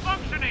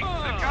malfunctioning.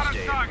 They've got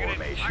us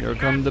targeted. Here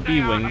come the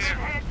B-wings. The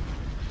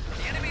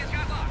enemy has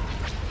got locked.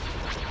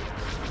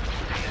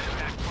 Stay in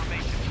attack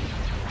formation.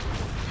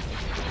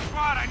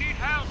 Squad, I need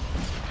help.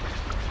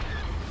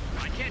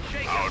 I can't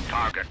shake Our it.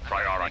 target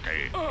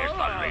priority is the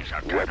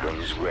laser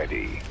cannons.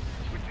 ready.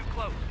 We're too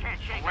close.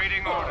 Can't shake it.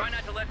 Waiting Try orders.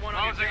 not to let one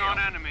on your Closing tail. on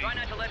enemy. Try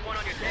not to let one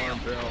on your tail.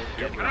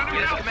 Yes,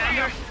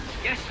 Commander.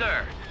 Yes,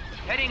 sir.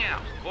 Heading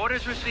out.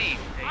 Orders received.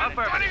 I'm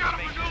running Affirmative. out of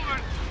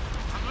maneuvers.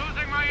 I'm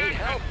losing my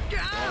engine.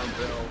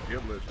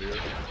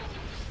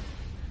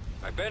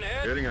 I've been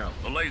hit.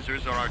 The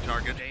lasers are our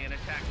target. Stay in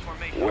attack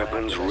formation.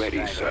 Weapons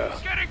ready, sir.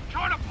 Getting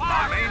torn Our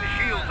apart. main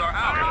shields are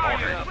Where are out.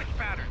 you? Switch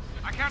pattern.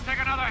 I can't take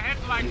another hit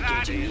like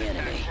that. Stay in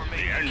attack The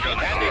formation. engines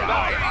are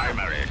our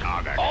primary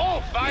target.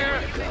 All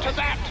fire to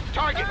that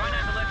target. Try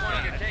not to let one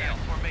on your tail.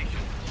 Formation.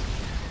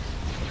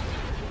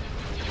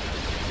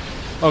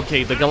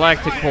 Okay, the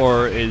Galactic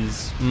Core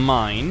is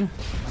mine,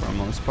 for the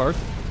most part.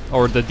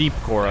 Or the Deep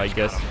Core, I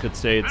guess you could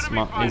say is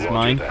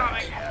mine.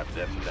 Have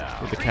them now.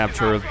 With the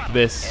capture of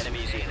Biss.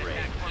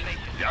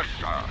 Yes,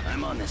 sir.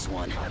 I'm on this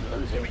one. I'm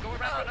losing. Go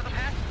around another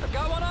path. I've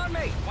got one on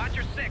me. Watch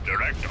your six.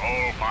 Direct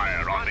all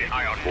fire on the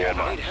ion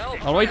cannons. Need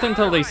help. I'll wait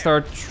until they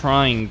start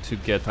trying to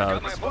get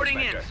out. Reporting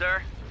in,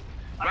 sir.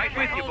 Right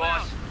with you,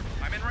 boss.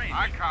 I'm in range.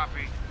 I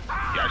copy.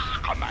 Yes,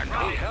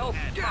 Commander. Need help.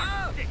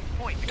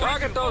 Point.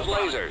 Target those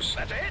lasers.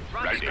 That's it.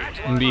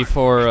 Ready.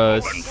 Before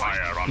Open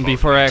fire on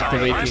before those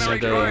activating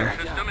the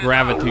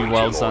gravity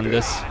wells on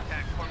this.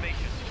 Attack formation.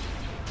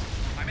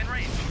 I'm in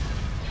range.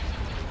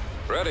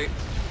 Ready.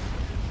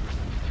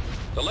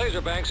 The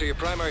laser banks are your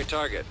primary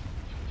target.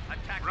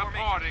 Attack formation.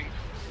 Reporting.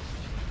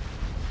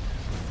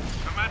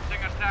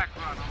 Commencing attack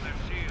run on their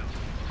shields.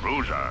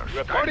 Cruiser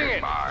Reporting standing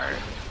in. by.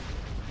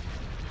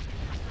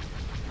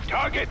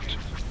 Target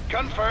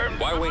confirmed.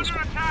 Y-wings.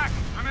 Under attack.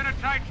 I'm in a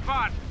tight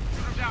spot.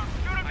 Shoot him down.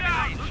 Shoot him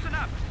down. Loosen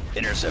up.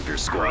 Interceptor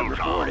squad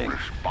Cruiser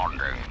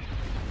responding.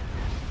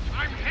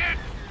 I'm hit.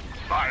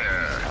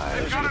 Fire.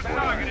 They've got us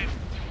targeted.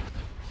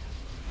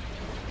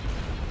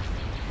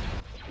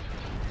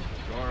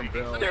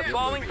 They're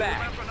falling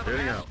back.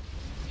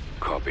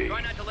 Copy.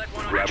 Try not to let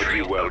one on Gravity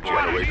your tail. well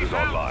generators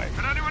online.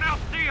 Can anyone else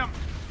see him?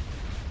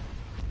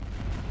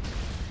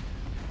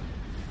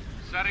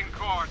 Setting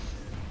course.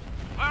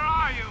 Where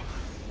are you?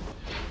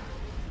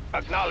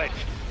 Acknowledged.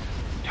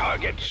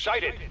 Target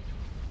sighted.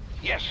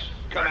 Yes,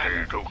 Commander.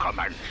 Ready to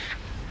commence.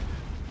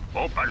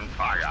 Open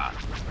fire.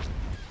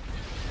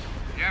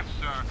 Yes,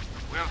 sir.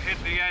 We'll hit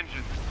the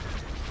engine.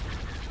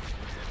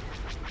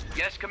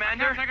 Yes,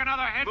 Commander. Can't take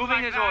another hit Moving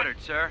like as that. ordered,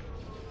 sir.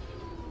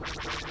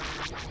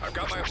 I've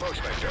got my approach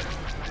vector.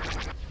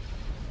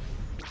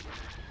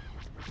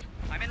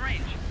 I'm in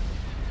range.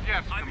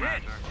 Yes, I'm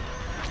Commander.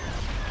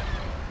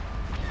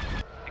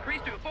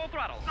 Increase to full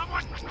throttle.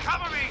 Someone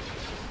cover me!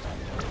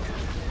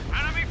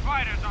 Enemy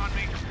fighters on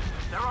me.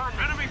 They're on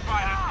me. Enemy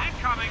fighters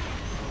incoming.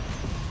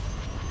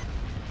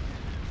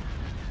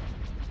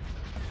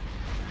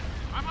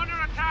 I'm under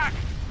attack.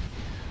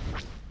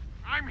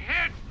 I'm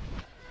hit.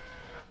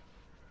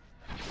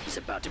 He's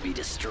about to be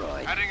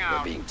destroyed. Heading We're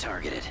out. being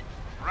targeted.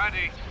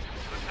 Ready.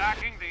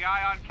 Attacking the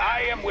ion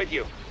I cannon. am with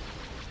you.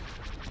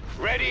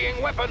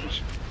 Readying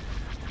weapons.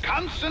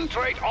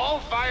 Concentrate all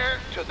fire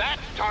to that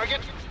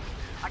target.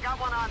 I got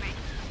one on me.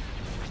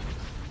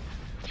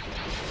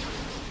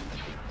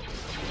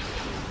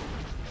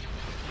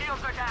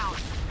 Shields are down.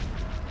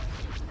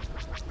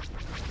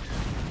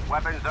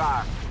 Weapons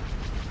on.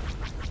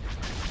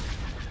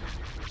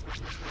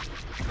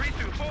 Increase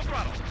to full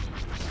throttle.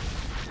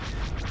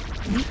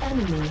 The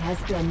enemy has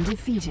been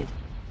defeated.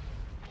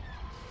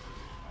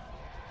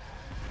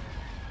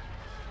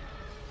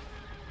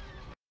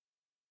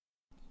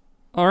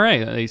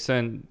 Alright, they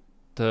sent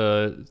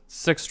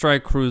 6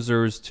 strike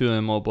cruisers, 2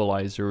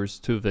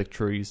 immobilizers, 2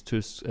 victories,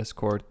 2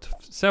 escort,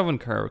 7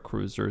 carrier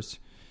cruisers.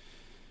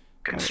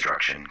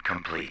 Construction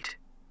complete.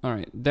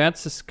 Alright,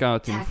 that's a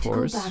scouting Tactical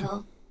force.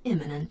 battle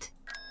imminent.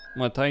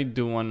 What I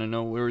do want to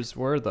know is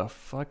where the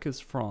fuck is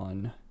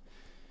Thrawn?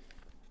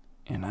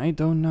 And I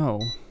don't know.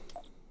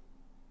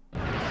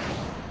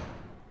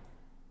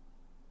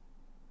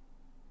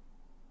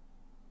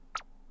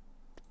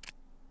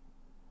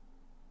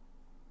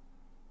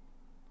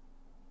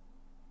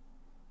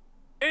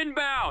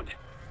 Inbound!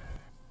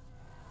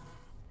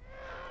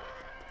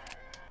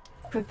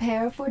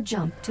 Prepare for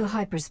jump to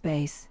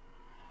hyperspace.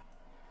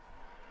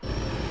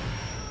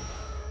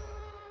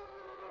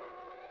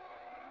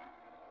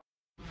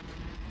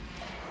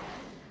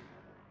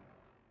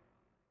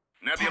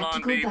 Nebulon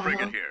Tactical B battle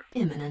frigate here.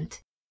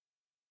 imminent.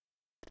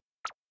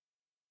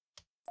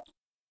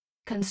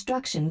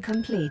 Construction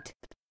complete.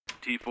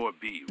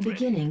 T4B ready.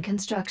 Beginning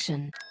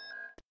construction.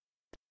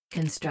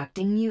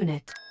 Constructing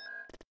unit.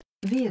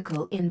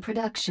 Vehicle in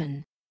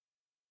production.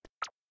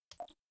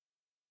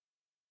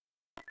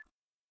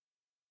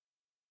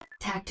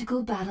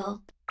 Tactical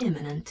battle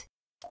imminent.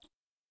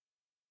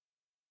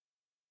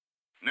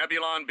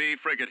 Nebulon B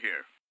frigate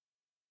here.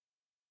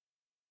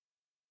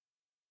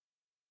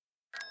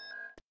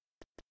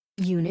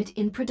 Unit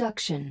in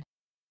production.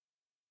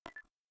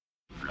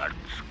 Let's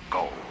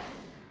go.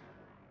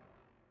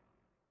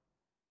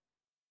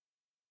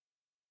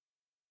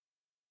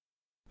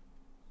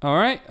 All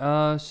right.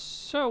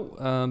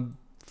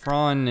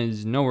 Thrawn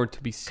is nowhere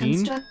to be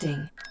seen.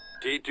 Constructing.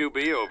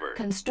 T2B over.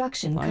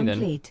 Construction Fine, then.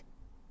 complete.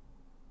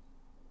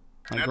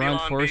 My ground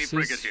Nebulon B frigate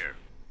forces. here.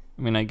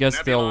 I mean, I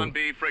guess Nebulon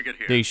B frigate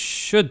here. they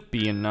should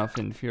be enough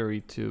in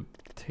theory to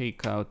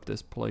take out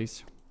this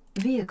place.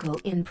 Vehicle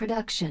in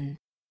production.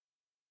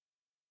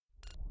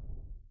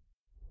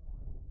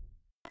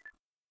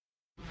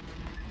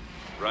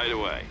 Right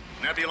away.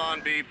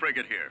 Nebulon B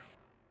frigate here.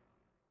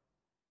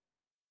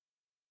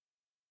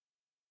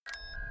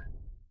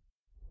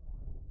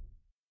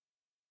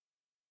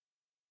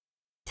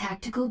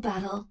 Tactical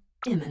battle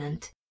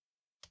imminent.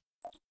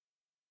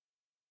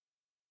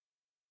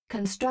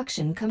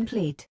 Construction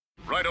complete.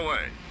 Right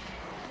away.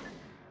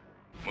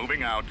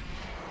 Moving out.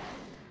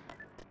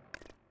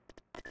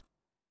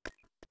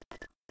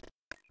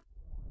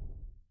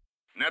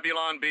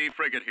 Nebulon B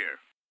frigate here.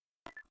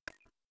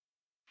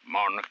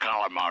 Mon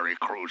Calamari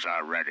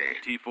cruiser ready.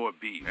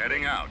 T4B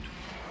heading out.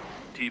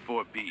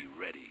 T4B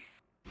ready.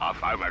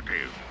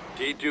 Affirmative.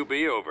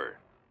 T2B over.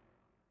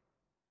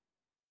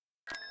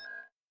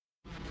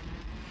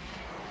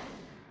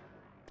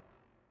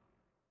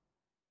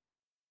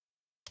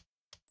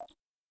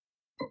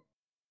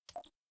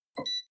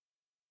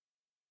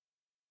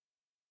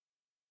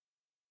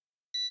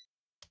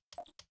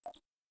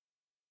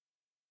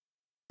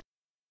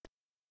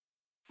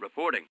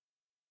 Reporting.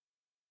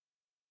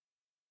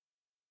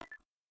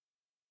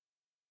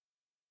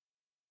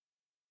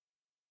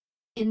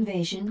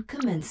 Invasion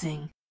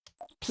commencing.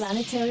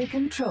 Planetary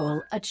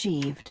control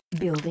achieved.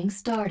 Building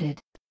started.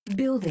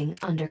 Building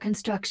under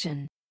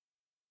construction.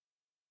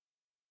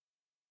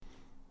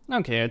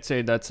 Okay, I'd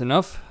say that's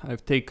enough.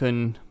 I've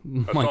taken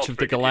much Assault of the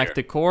frigate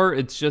galactic core.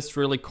 It's just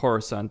really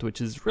Coruscant,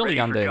 which is really Ready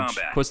on for the edge.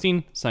 combat.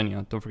 Costin, signing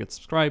out. Don't forget to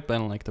subscribe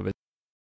and like the video.